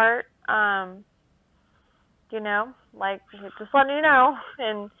far apart. You know, like, just letting you know.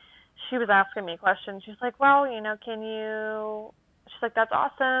 And she was asking me questions. She's like, well, you know, she's like, that's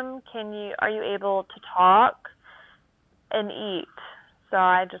awesome. Are you able to talk and eat? So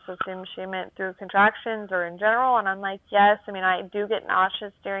I just assumed she meant through contractions or in general. And I'm like, yes. I mean, I do get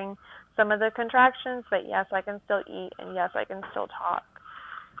nauseous during some of the contractions, but yes, I can still eat, and yes, I can still talk.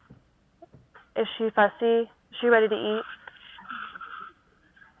 Is she fussy? Is she ready to eat?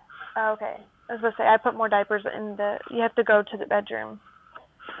 Okay. I was going to say, I put more diapers you have to go to the bedroom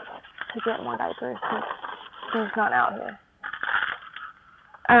to get more diapers since he's not out here.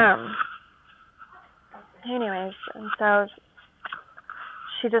 Anyways, and so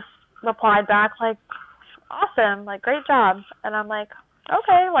she just replied back like, awesome, like, great job. And I'm like,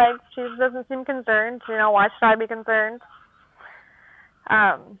 okay, like, she doesn't seem concerned. You know, why should I be concerned?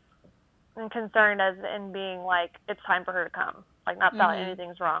 And concerned as in being like, it's time for her to come. Like, not that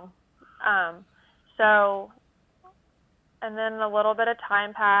anything's wrong. So, and then a little bit of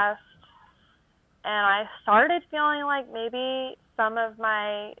time passed, and I started feeling like maybe some of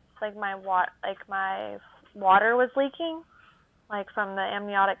my water was leaking, like from the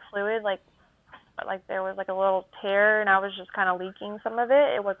amniotic fluid, like like there was like a little tear, and I was just kind of leaking some of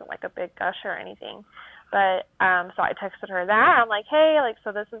it. It wasn't like a big gush or anything. But so I texted her that. I'm like, hey, like,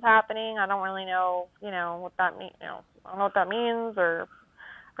 so this is happening. I don't really know, what that means. I don't know what that means or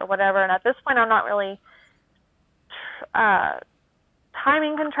whatever. And at this point, I'm not really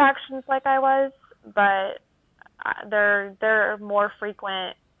timing contractions like I was, but they're more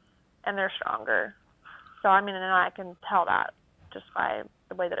frequent and they're stronger. So I mean, and I can tell that just by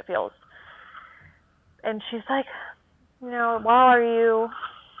the way that it feels. And she's like, well, are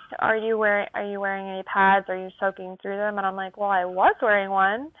you wearing any pads? Are you soaking through them? And I'm like, well, I was wearing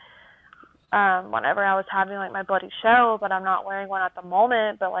one whenever I was having like my bloody show, but I'm not wearing one at the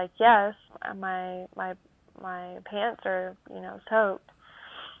moment. But like, yes, my pants are soaked.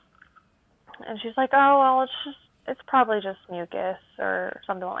 And she's like, oh, well, it's probably just mucus or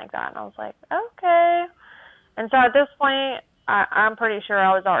something like that. And I was like, okay. And so at this point, I'm pretty sure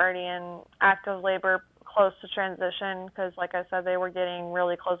I was already in active labor, close to transition, because like I said, they were getting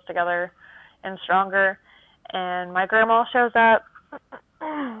really close together and stronger. And my grandma shows up.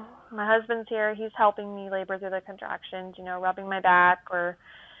 My husband's here. He's helping me labor through the contractions, rubbing my back or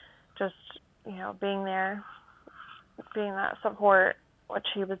just, being there, being that support, which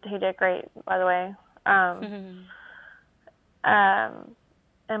he did great, by the way. And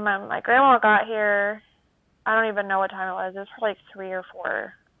my grandma got here. I don't even know what time it was. It was for like 3 or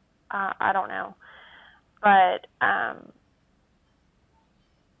 4. I don't know. But my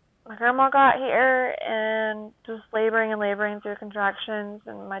grandma got here and just laboring through contractions.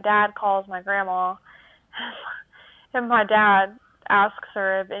 And my dad calls my grandma. And my dad asks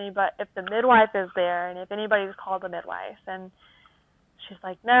her if the midwife is there and if anybody's called the midwife. And she's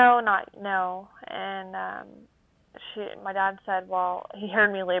like, no. And my dad said, well, he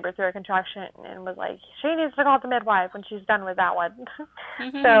heard me labor through a contraction and was like, she needs to call the midwife when she's done with that one.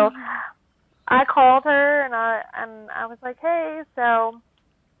 So I called her and I was like, hey, so,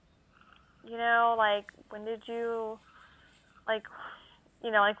 like, when did you, like,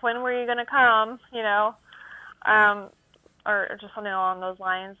 when were you going to come, or just something along those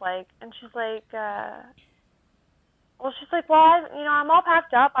lines, like, and she's like, well, I'm all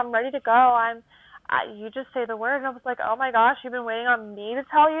packed up. I'm ready to go. You just say the word. And I was like, oh my gosh, you've been waiting on me to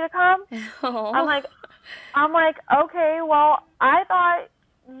tell you to come? Oh. I'm like, okay, well, I thought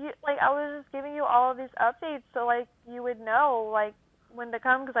I was just giving you all of these updates so, like, you would know, like, when to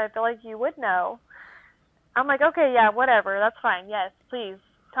come, because I feel like you would know. I'm like, okay, yeah, whatever, that's fine. Yes, please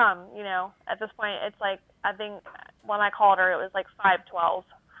come. At this point, it's like, I think when I called her, it was like 5:12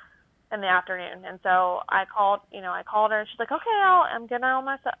 in the afternoon, and so I called her, and she's like, okay, I'm getting all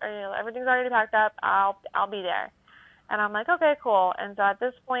my stuff, everything's already packed up, I'll be there. And I'm like, okay, cool. And so at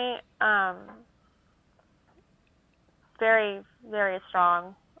this point, very, very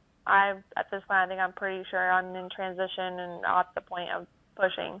strong. At this point, I think I'm pretty sure I'm in transition and at the point of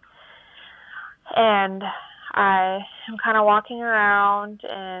pushing. And I am kind of walking around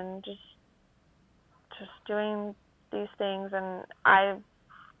and just doing these things, and I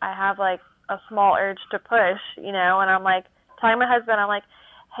have like a small urge to push, and I'm like telling my husband, I'm like,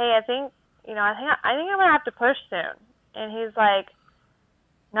 hey, I think I'm gonna have to push soon. And he's like,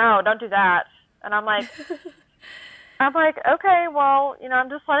 no, don't do that. And I'm like, okay, well, I'm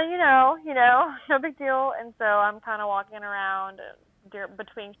just letting you know, no big deal. And so I'm kind of walking around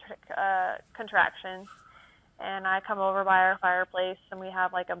between contractions, and I come over by our fireplace, and we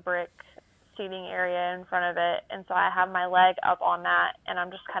have like a brick seating area in front of it, and so I have my leg up on that, and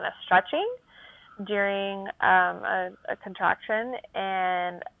I'm just kind of stretching during a contraction,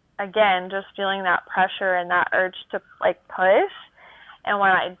 and again, just feeling that pressure and that urge to like push. And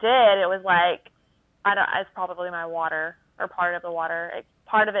when I did, it was like, it's probably my water or part of the water.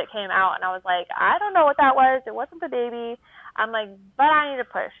 Part of it came out, and I was like, I don't know what that was. It wasn't the baby. I'm like, but I need to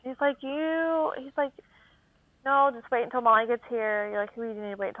push. He's like, no, just wait until Molly gets here. You're like, you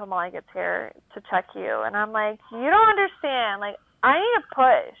need to wait until Molly gets here to check you. And I'm like, you don't understand. Like, I need to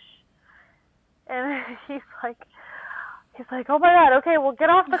push. And he's like, oh my God, okay, well,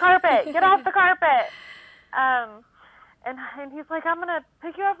 get off the carpet. Get off the carpet. And he's like, I'm going to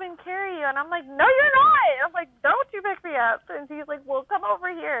pick you up and carry you. And I'm like, no, you're not. I'm like, don't you pick me up. And he's like, well, come over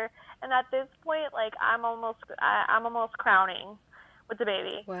here. And at this point, like, I'm almost crowning with the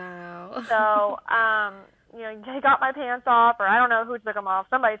baby. Wow. So, he got my pants off, or I don't know who took them off.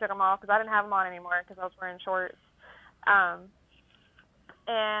 Somebody took them off because I didn't have them on anymore because I was wearing shorts. And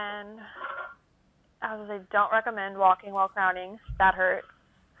I was like, don't recommend walking while crowning. That hurts.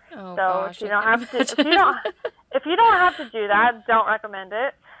 Oh, so gosh, if you don't have to do that, don't recommend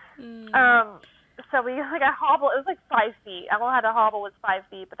it. So we I hobbled. It was like 5 feet. I only had to hobble was 5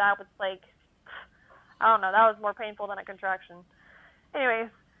 feet, but that was like I don't know. That was more painful than a contraction. Anyways,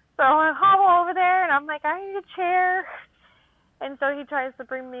 so I hobble over there, and I'm like, I need a chair. And so he tries to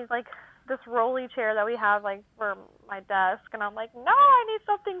bring me, like, this rolly chair that we have, like, for my desk. And I'm like, no, I need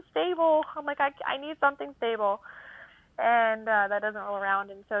something stable. I'm like, I need something stable. And that doesn't roll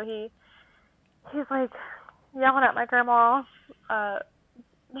around. And so he's, like, yelling at my grandma,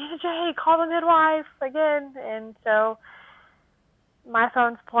 Nina Jay, call the midwife again. And so my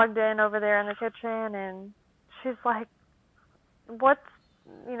phone's plugged in over there in the kitchen, and she's like,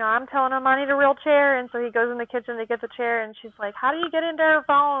 I'm telling him I need a real chair. And so he goes in the kitchen to get the chair, and she's like, how do you get into her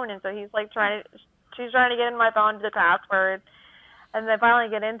phone? And so he's like she's trying to get into my phone to the password. And they finally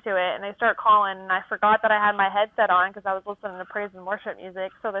get into it, and they start calling, and I forgot that I had my headset on because I was listening to praise and worship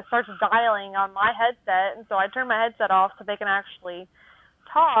music. So they start dialing on my headset, and so I turn my headset off so they can actually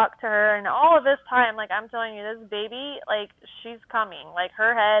talk to her. And all of this time, like, I'm telling you, this baby, like, she's coming. Like,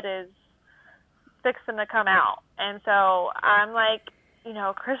 her head is fixing to come out. And so I'm like,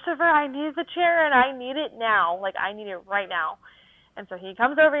 Christopher, I need the chair, and I need it now. Like, I need it right now. And so he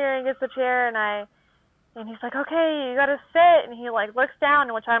comes over here and gets the chair, and he's like, okay, you got to sit. And he, like, looks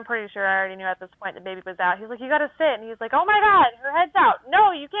down, which I'm pretty sure I already knew at this point the baby was out. He's like, you got to sit. And he's like, oh, my God, her head's out.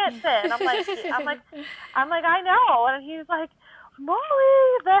 No, you can't sit. And I'm like, I know. And he's like,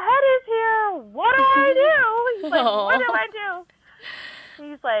 Molly, the head is here. What do I do? He's like, what do I do?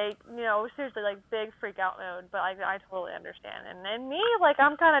 He's like, seriously, like, big freak out mode. But I totally understand. And me, like,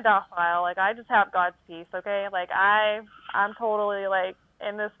 I'm kind of docile. Like, I just have God's peace, okay? Like, I'm totally, like,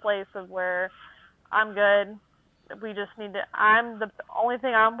 in this place of where I'm good. We just need to, the only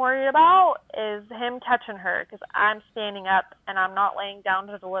thing I'm worried about is him catching her, because I'm standing up and I'm not laying down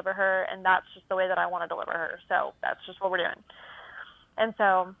to deliver her, and that's just the way that I want to deliver her. So that's just what we're doing. And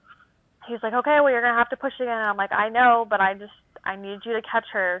so he's like, okay, well, you're going to have to push again. And I'm like, I know, but I need you to catch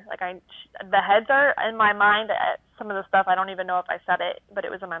her. Like, the heads are in my mind at some of the stuff. I don't even know if I said it, but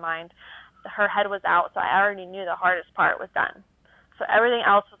it was in my mind. Her head was out, so I already knew the hardest part was done. So everything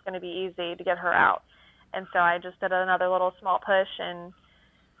else was going to be easy to get her out. And so I just did another little small push, and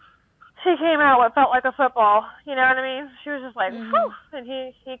she came out what felt like a football. You know what I mean? She was just like, whew, and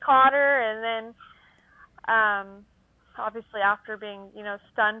he caught her, and then obviously after being,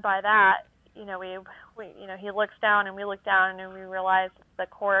 stunned by that, we he looks down, and we look down, and we realize the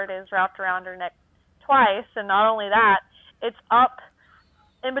cord is wrapped around her neck twice, and not only that, it's up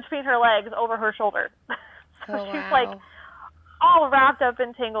in between her legs over her shoulder. So she's like all wrapped up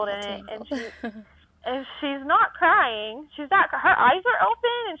and tangled in it, and she's not crying. Her eyes are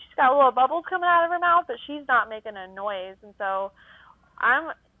open, and she's got little bubbles coming out of her mouth, but she's not making a noise. And so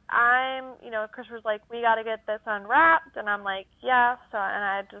I'm Christopher's like, we got to get this unwrapped, and I'm like, yeah. So,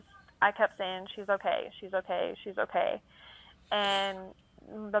 and I kept saying, she's okay, she's okay, she's okay. And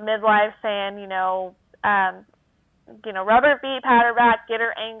the midwife saying, rub her feet, pat her back, get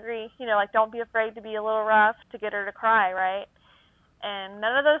her angry, like, don't be afraid to be a little rough to get her to cry, right? And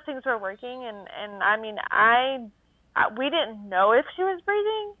none of those things were working, and I mean, we didn't know if she was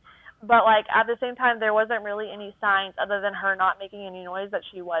breathing, but, like, at the same time, there wasn't really any signs other than her not making any noise that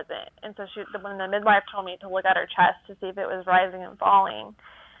she wasn't. And so when the midwife told me to look at her chest to see if it was rising and falling,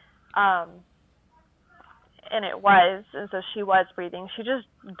 and it was, and so she was breathing. She just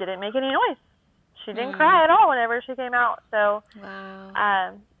didn't make any noise. She didn't cry at all whenever she came out. So,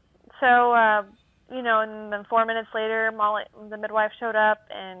 and then 4 minutes later, Molly, the midwife, showed up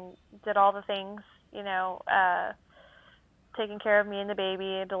and did all the things, taking care of me and the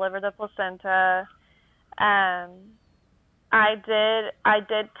baby, delivered the placenta. I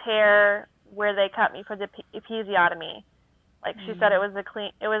did tear where they cut me for the episiotomy. Like, she said, it was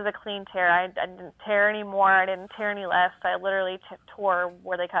a clean tear. I didn't tear any more. I didn't tear any less. I literally tore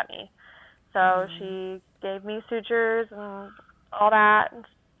where they cut me. So she gave me sutures and all that and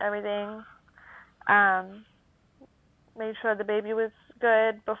everything. Made sure the baby was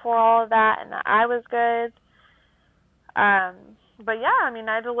good before all of that, and that I was good. But yeah, I mean,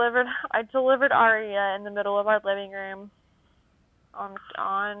 I delivered Aria in the middle of our living room on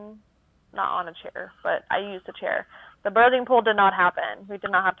not on a chair, but I used a chair. The birthing pool did not happen. We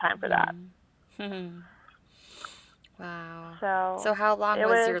did not have time for that. Wow. So how long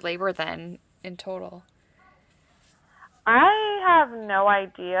was your labor then in total? I have no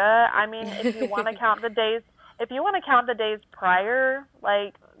idea. I mean, if you want to count the days prior,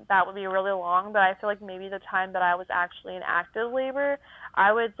 like, that would be really long, but I feel like maybe the time that I was actually in active labor,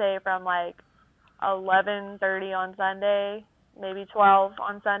 I would say from like 11:30 on Sunday, maybe 12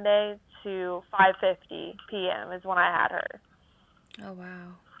 on Sunday, to 5:50 p.m. is when I had her. Oh,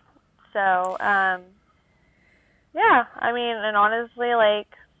 wow. So, yeah, I mean, and honestly,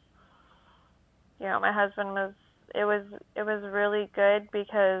 like, my husband it was really good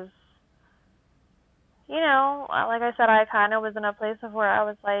because, like I said, I kind of was in a place of where I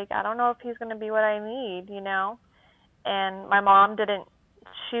was like, I don't know if he's going to be what I need, and my mom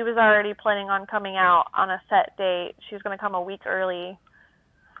she was already planning on coming out on a set date. She was going to come a week early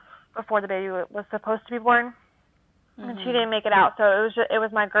before the baby was supposed to be born, and she didn't make it out. So it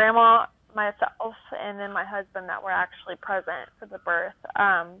was my grandma, myself, and then my husband that were actually present for the birth.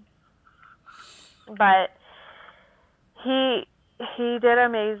 But he did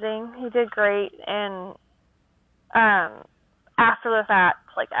amazing. He did great, and after the fact,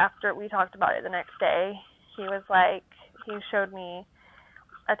 like after we talked about it the next day, he showed me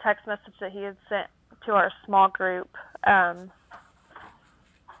a text message that he had sent to our small group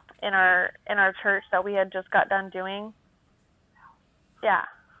in our church that we had just got done doing. Yeah.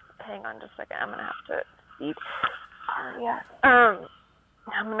 Hang on just a second. I'm gonna have to see. Yeah.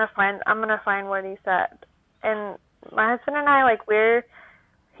 I'm gonna find what he said. And my husband and I,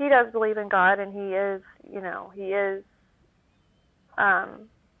 he does believe in God, and he is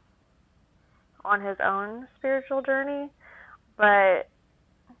on his own spiritual journey, but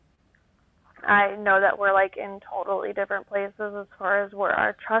I know that we're in totally different places as far as where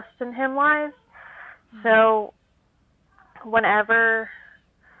our trust in him lies. So whenever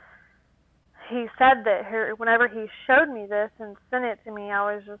he said that, whenever he showed me this and sent it to me, I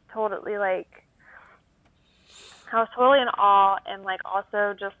was just totally I was totally in awe, and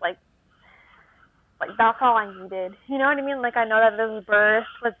also just that's all I needed. You know what I mean? I know that this birth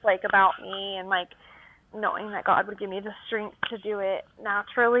was about me, and knowing that God would give me the strength to do it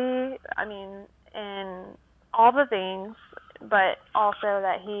naturally. I mean, in all the things, but also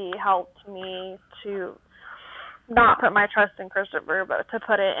that he helped me to not put my trust in Christopher, but to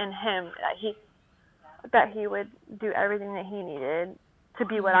put it in him, that he would do everything that he needed to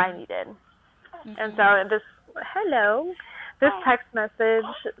be what I needed. And so this text message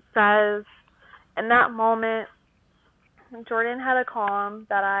says, in that moment, Jordan had a calm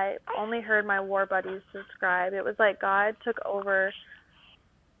that I only heard my war buddies describe. It was like God took over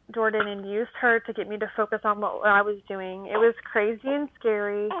Jordan and used her to get me to focus on what I was doing. It was crazy and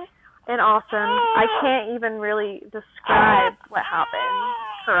scary and awesome. I can't even really describe what happened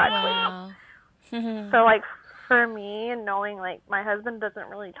correctly. Wow. So, for me, and knowing, my husband doesn't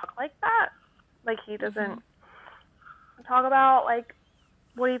really talk like that. He doesn't talk about,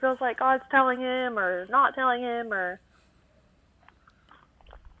 what he feels like God's telling him or not telling him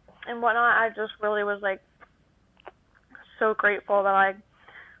and whatnot. I just really was, so grateful that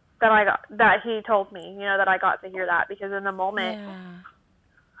he told me, that I got to hear that, because in the moment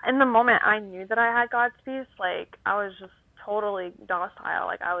I knew that I had God's peace. I was just totally docile.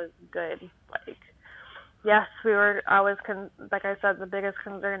 I was good. Yes, like I said, the biggest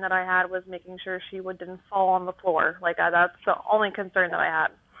concern that I had was making sure she didn't fall on the floor. That's the only concern that I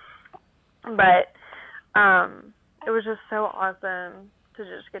had. But it was just so awesome to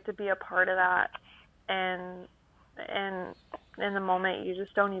just get to be a part of that. And in the moment, you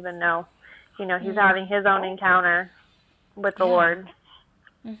just don't even know. He's having his own encounter with the Lord.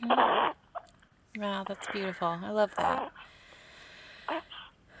 Wow, that's beautiful. I love that.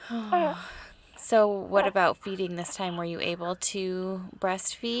 So what about feeding this time? Were you able to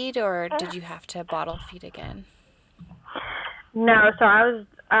breastfeed, or did you have to bottle feed again? No, so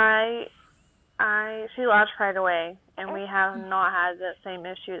she latched right away, and we have not had the same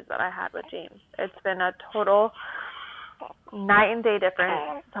issues that I had with James. It's been a total night and day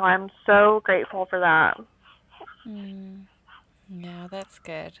difference, so I'm so grateful for that. Yeah, that's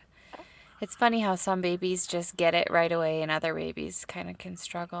good. It's funny how some babies just get it right away and other babies kind of can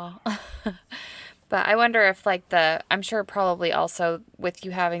struggle. But I wonder if I'm sure probably also with you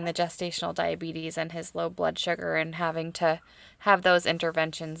having the gestational diabetes and his low blood sugar and having to have those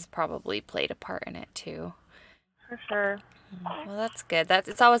interventions probably played a part in it too. For sure. Well, that's good.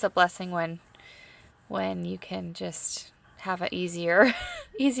 It's always a blessing when you can just have an easier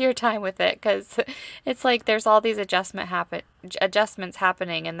time with it, because it's there's all these adjustments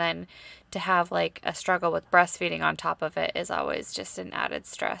happening, and then to have a struggle with breastfeeding on top of it is always just an added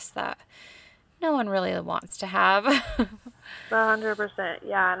stress that no one really wants to have. 100%,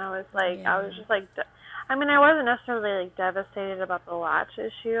 yeah. And I was I was just I wasn't necessarily devastated about the latch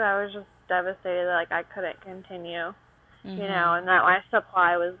issue. I was just devastated that I couldn't continue. And that my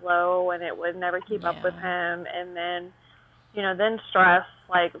supply was low and it would never keep up with him, and then then stress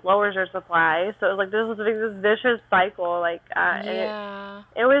lowers your supply, so it was this vicious cycle. It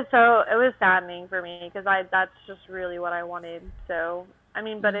was saddening for me, because that's just really what I wanted. So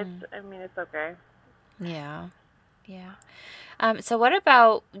but it's okay. Yeah. Yeah. So what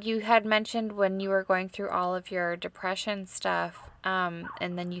about, you had mentioned when you were going through all of your depression stuff, and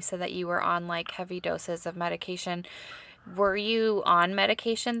then you said that you were on like heavy doses of medication. Were you on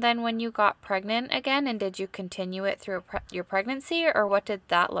medication then when you got pregnant again, and did you continue it through your pregnancy, or what did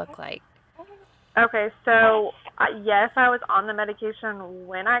that look like? Okay, so yes, I was on the medication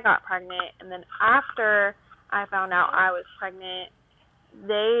when I got pregnant, and then after I found out I was pregnant,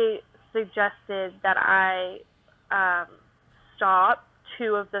 they suggested that I um, stop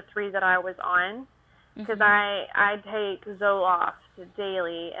 2 of the 3 that I was on, because I take Zoloft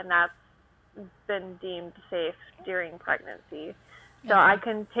daily, and that's been deemed safe during pregnancy. So I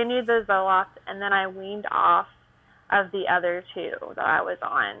continued the Zoloft, and then I weaned off of the other 2 that I was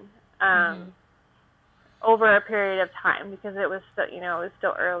on over a period of time, because it was still, it was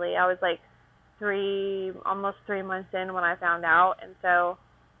still early. I was like almost 3 months in when I found out, and so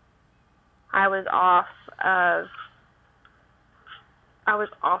I was off of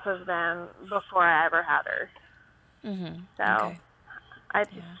them before I ever had her. So I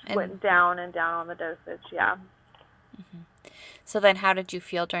just went down and down on the dosage. Yeah. So then how did you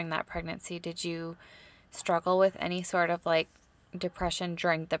feel during that pregnancy? Did you struggle with any sort of like depression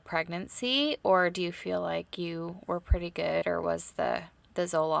during the pregnancy, or do you feel like you were pretty good, or was the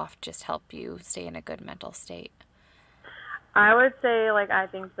Zoloft just help you stay in a good mental state? I would say, I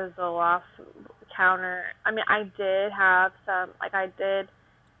think the Zoloft I did have some,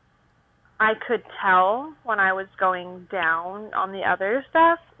 I could tell when I was going down on the other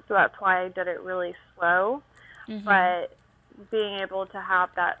stuff, so that's why I did it really slow. But being able to have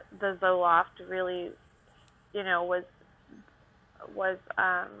the Zoloft really, was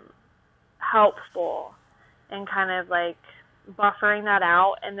helpful in kind of buffering that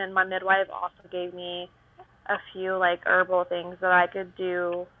out. And then my midwife also gave me a few herbal things that I could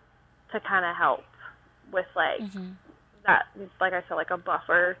do to kind of help with that, like I said, a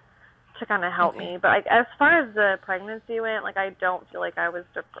buffer to kind of help me. But as far as the pregnancy went, I don't feel like I was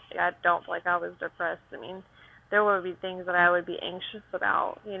depressed. I mean, there would be things that I would be anxious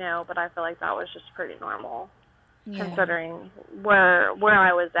about, but I feel like that was just pretty normal. Considering where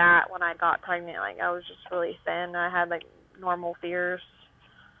I was at when I got pregnant. I was just really thin. I had normal fears.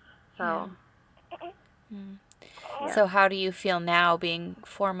 So So how do you feel now, being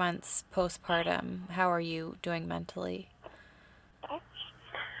 4 months postpartum? How are you doing mentally?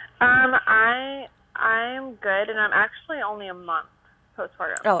 I'm good, and I'm actually only a month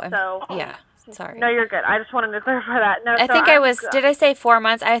postpartum. Oh, sorry. No, you're good. I just wanted to clarify that. No, I think I was. Did I say 4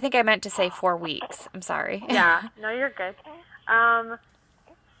 months? I think I meant to say 4 weeks. I'm sorry. Yeah. No, you're good.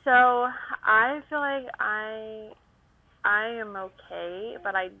 So I feel like I am okay,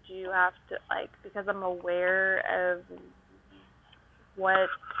 but I do have to because I'm aware of what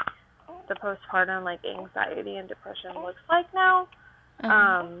the postpartum anxiety and depression looks like now.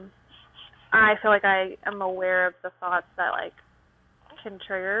 I feel like I am aware of the thoughts that can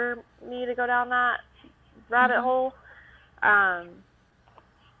trigger me to go down that rabbit hole.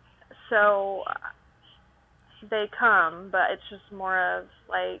 So they come, but it's just more of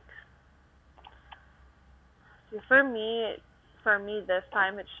for me this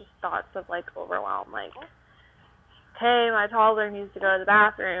time it's just thoughts of overwhelm. Hey, my toddler needs to go to the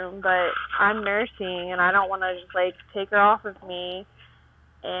bathroom, but I'm nursing and I don't want to just take her off of me.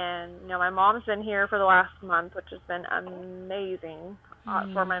 And my mom's been here for the last month, which has been amazing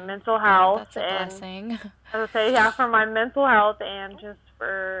for my mental health. That's a blessing. I would say, for my mental health and just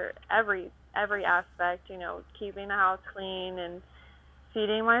for every aspect. Keeping the house clean and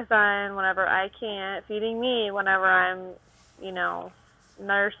feeding my son whenever I can't, feeding me whenever I'm,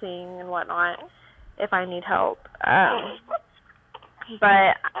 nursing and whatnot if I need help.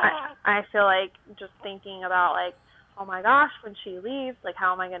 But I feel just thinking about oh my gosh, when she leaves,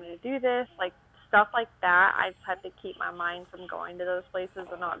 how am I going to do this? Stuff like that. I just have to keep my mind from going to those places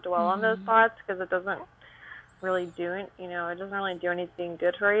and not dwell on those thoughts, because it doesn't really do it. It doesn't really do anything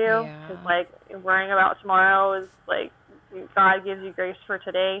good for you. Because worrying about tomorrow is God gives you grace for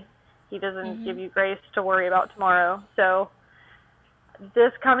today. He doesn't give you grace to worry about tomorrow. So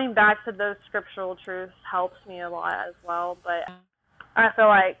this coming back to those scriptural truths helps me a lot as well. But I feel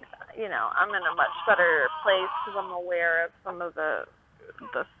I'm in a much better place because I'm aware of some of the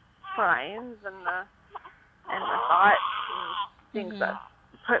signs and the thoughts and things that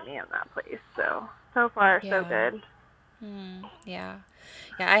put me in that place. So far, so good. Yeah,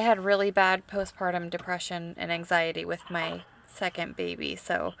 I had really bad postpartum depression and anxiety with my second baby.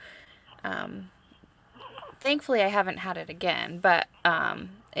 So, thankfully, I haven't had it again. But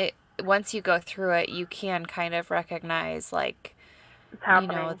once you go through it, you can kind of recognize the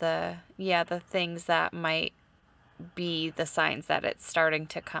things that might be the signs that it's starting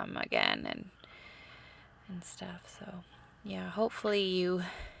to come again and stuff. So yeah, hopefully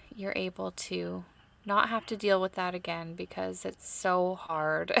you're able to not have to deal with that again, because it's so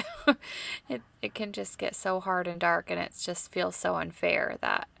hard. It can just get so hard and dark, and it just feels so unfair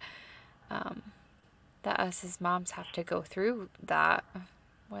that that us as moms have to go through that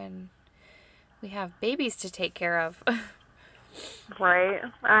when we have babies to take care of. Right.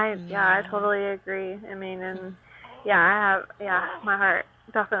 I totally agree. I mean, and my heart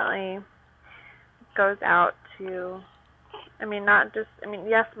definitely goes out to, I mean, not just, I mean,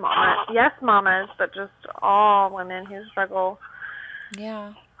 yes, mamas, but just all women who struggle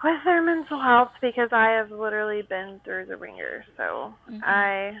Yeah. with their mental health, because I have literally been through the ringer. So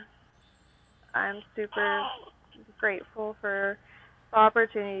I'm super grateful for the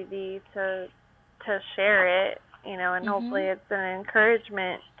opportunity to share it, you know, and hopefully it's an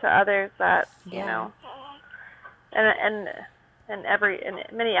encouragement to others that, you know, and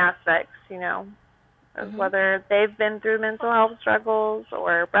in many aspects, you know, of whether they've been through mental health struggles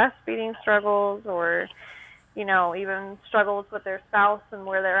or breastfeeding struggles, or, you know, even struggles with their spouse and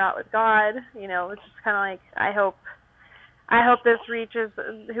where they're at with God. You know, it's just kind of like, I hope this reaches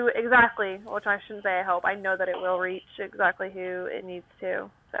which I shouldn't say I hope, I know that it will reach exactly who it needs to.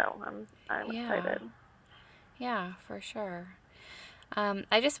 So I'm excited. Yeah, for sure.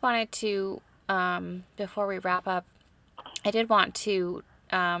 I just wanted to, before we wrap up, I did want to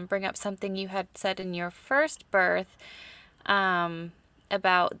bring up something you had said in your first birth,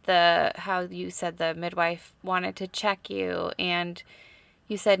 about how you said the midwife wanted to check you, and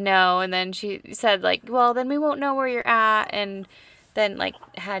you said no, and then she said, like, well, then we won't know where you're at, and then, like,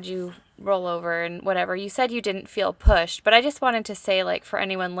 had you roll over and whatever. You said you didn't feel pushed, but I just wanted to say, like, for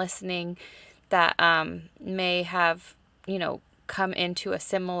anyone listening that may have, you know, come into a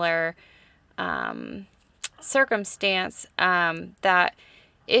similar circumstance, that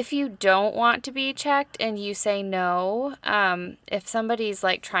if you don't want to be checked and you say no, if somebody's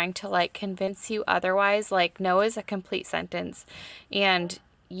like trying to like convince you otherwise, like, no is a complete sentence, and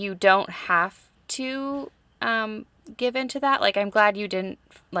you don't have to give into that. Like, I'm glad you didn't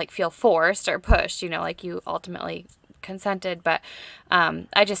like feel forced or pushed, you know, like you ultimately consented, but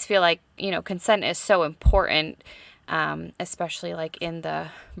I just feel like, you know, consent is so important, especially like in the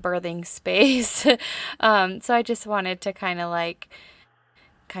birthing space. So I just wanted to kind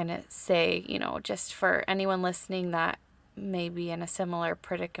of say, you know, just for anyone listening that may be in a similar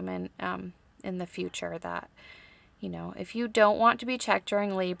predicament in the future, that, you know, if you don't want to be checked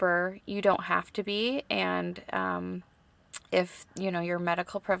during labor, you don't have to be. And if, you know, your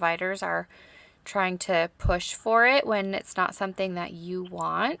medical providers are trying to push for it when it's not something that you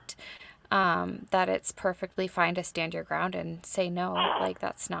want, that it's perfectly fine to stand your ground and say, no, like,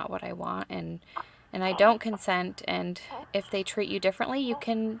 that's not what I want, and I don't consent. And if they treat you differently, you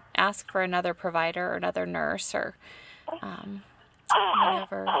can ask for another provider or another nurse or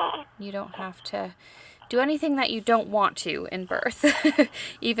whatever. You don't have to do anything that you don't want to in birth,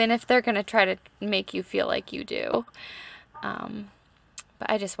 even if they're going to try to make you feel like you do. But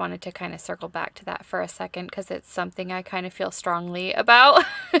I just wanted to kind of circle back to that for a second, because it's something I kind of feel strongly about.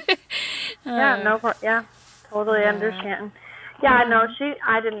 Totally understand. Yeah, no,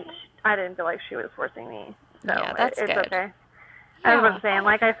 I didn't feel like she was forcing me. So yeah, that's it's good. okay. Yeah. I was saying,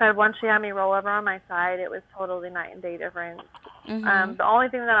 like I said, once she had me roll over on my side, it was totally night and day difference. The only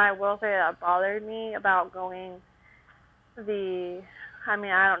thing that I will say that bothered me about going I mean,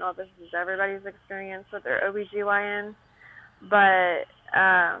 I don't know if this is everybody's experience with their OBGYN, but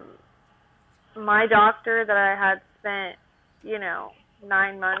my doctor that I had spent, you know,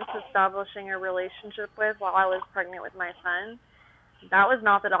 9 months establishing a relationship with while I was pregnant with my son, that was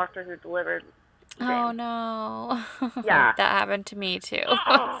not the doctor who delivered James. Oh, no. Yeah. That happened to me, too.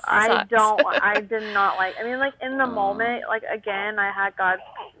 I did not like, I mean, like, in the moment, like, again, I had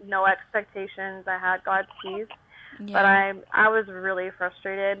no expectations. I had God's peace. Yeah. But I was really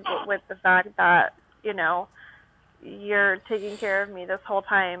frustrated with the fact that, you know, you're taking care of me this whole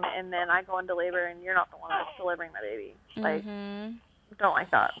time, and then I go into labor, and you're not the one that's delivering my baby. Like, don't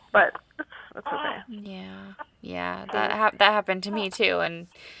like that. But it's okay. Yeah. That happened to me too, and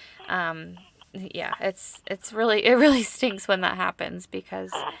yeah, it really stinks when that happens,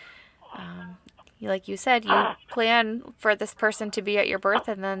 because like you said, you plan for this person to be at your birth,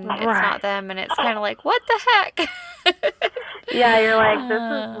 and then it's not them, and it's kind of like, what the heck? Yeah, you're like,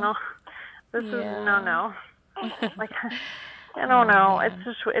 this is no. Like, I don't know. Man.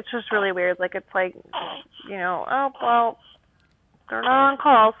 It's just really weird. Like, it's like, you know, oh, well, they're not on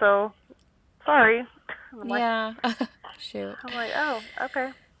call, so sorry. Yeah. Shoot. I'm like, oh,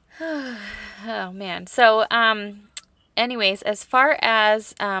 okay. Oh, man. So, anyways, as far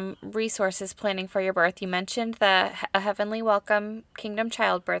as resources planning for your birth, you mentioned a Heavenly Welcome Kingdom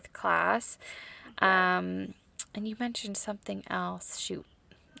Childbirth class. And you mentioned something else. Shoot,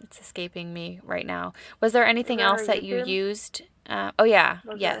 it's escaping me right now. Was there anything else that you used? Oh, yeah.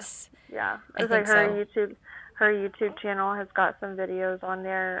 Yes. Yeah. I It's think like her so. YouTube channel has got some videos on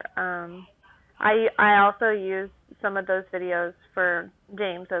there. I also used some of those videos for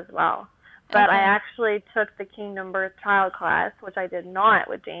James as well. But I Okay. actually took the Kingdom Birth Child class, which I did not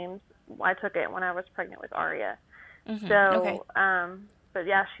with James. I took it when I was pregnant with Aria. Okay. So, but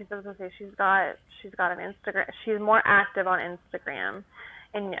yeah, she's got an Instagram. She's more active on Instagram,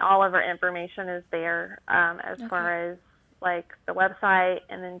 and all of her information is there, as Okay. far as like the website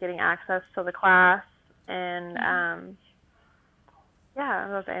and then getting access to the class and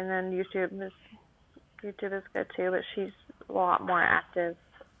yeah, and then YouTube is good too, but she's a lot more active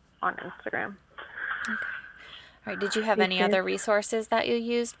on Instagram. Okay. All right. Did you have any other resources that you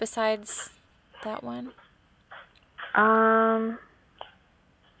used besides that one?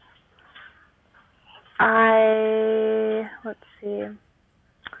 Let's see.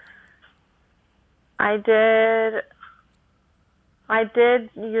 I did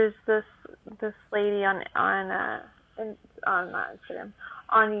use this lady on not Instagram,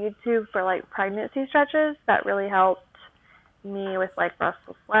 on YouTube for like pregnancy stretches. That really helped me with like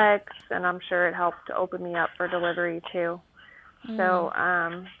restless legs, and I'm sure it helped to open me up for delivery too. So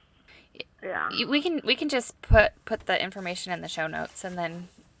yeah, we can just put the information in the show notes, and then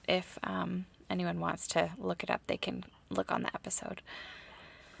if anyone wants to look it up, they can look on the episode.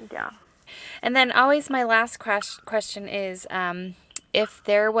 Yeah. And then always my last question is, if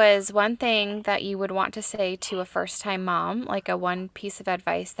there was one thing that you would want to say to a first-time mom, like a one piece of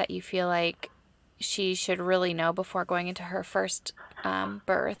advice that you feel like she should really know before going into her first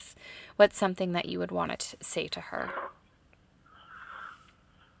birth, what's something that you would want to say to her?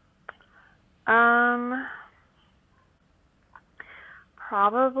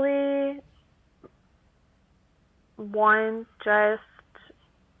 Probably one, just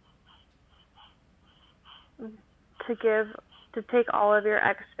to take all of your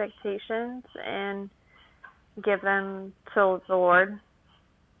expectations and give them to the Lord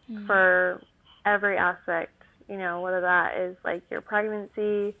for every aspect, whether that is like your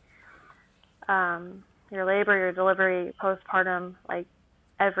pregnancy, your labor, your delivery, postpartum, like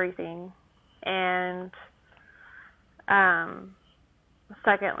everything. And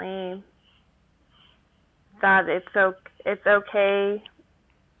secondly, that it's okay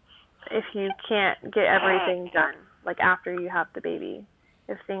if you can't get everything done, like after you have the baby.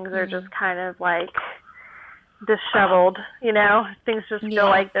 If things are just kind of like disheveled, things just feel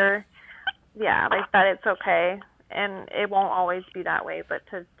like they're, like that, it's okay. And it won't always be that way, but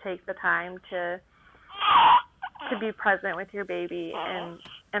to take the time to be present with your baby and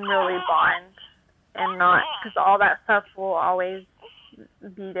really bond, and not, because all that stuff will always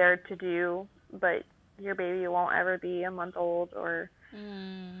be there to do, but your baby won't ever be a month old or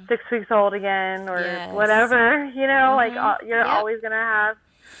 6 weeks old again or whatever, like you're always going to have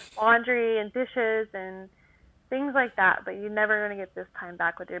laundry and dishes and things like that, but you're never going to get this time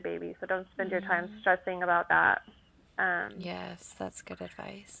back with your baby, so don't spend your time stressing about that. Yes, that's good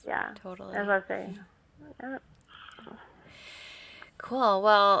advice. Yeah, Totally. as I was saying. Yeah. Cool.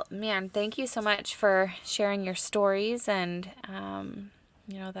 Well, man, thank you so much for sharing your stories, and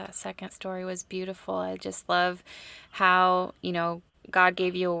that second story was beautiful. I just love how, God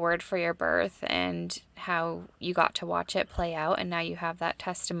gave you a word for your birth and how you got to watch it play out, and now you have that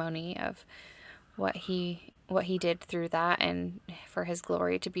testimony of what he did through that and for his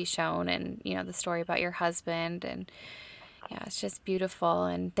glory to be shown, and the story about your husband, and yeah, it's just beautiful.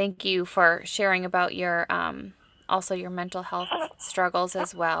 And thank you for sharing about your also your mental health struggles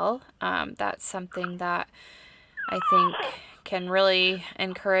as well. That's something that I think can really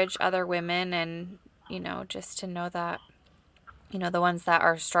encourage other women, and just to know that the ones that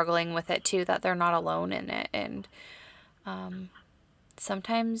are struggling with it too, that they're not alone in it. And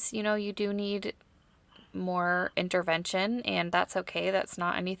sometimes you do need more intervention, and that's okay. That's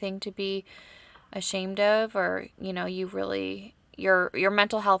not anything to be ashamed of, or you really, your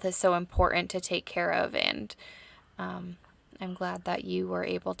mental health is so important to take care of, and I'm glad that you were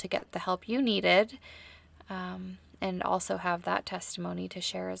able to get the help you needed, and also have that testimony to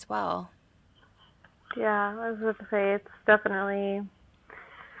share as well. Yeah, I was going to say, it's definitely,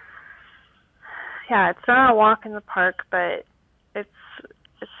 it's not a walk in the park, but it's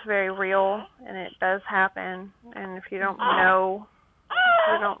very real, and it does happen. And if you don't know,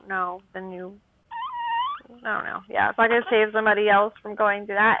 then I don't know. Yeah, it's not going to save somebody else from going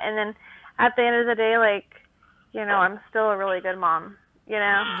through that. And then at the end of the day, like, you know, I'm still a really good mom, you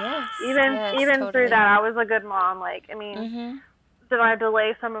know? Yes. Even Totally. through that, I was a good mom. Like, I mean, did I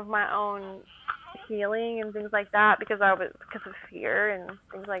delay some of my own healing and things like that because of fear and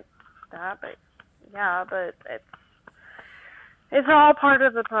things like that? But yeah, but it's all part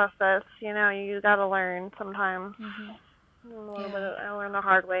of the process, you know. You got to learn sometimes. A little bit. I learned the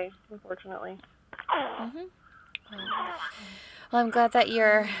hard way, unfortunately. Well, I'm glad that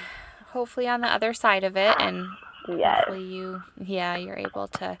you're hopefully on the other side of it, and Yes. hopefully you're able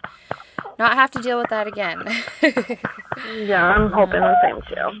to not have to deal with that again. Yeah, I'm hoping the same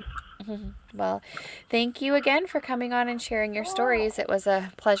too. Well, thank you again for coming on and sharing your stories. It was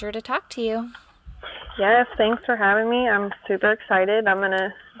a pleasure to talk to you. Yes, thanks for having me. I'm super excited. I'm going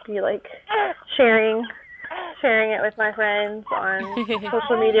to be like sharing it with my friends on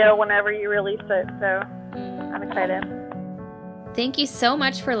social media whenever you release it. So I'm excited. Thank you so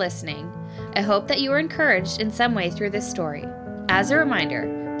much for listening. I hope that you were encouraged in some way through this story. As a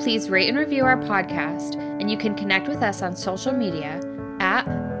reminder, please rate and review our podcast, and you can connect with us on social media at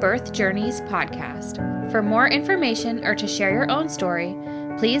Birth Journeys Podcast. For more information or to share your own story,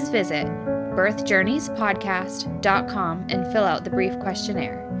 please visit birthjourneyspodcast.com and fill out the brief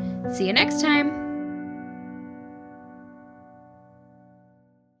questionnaire. See you next time.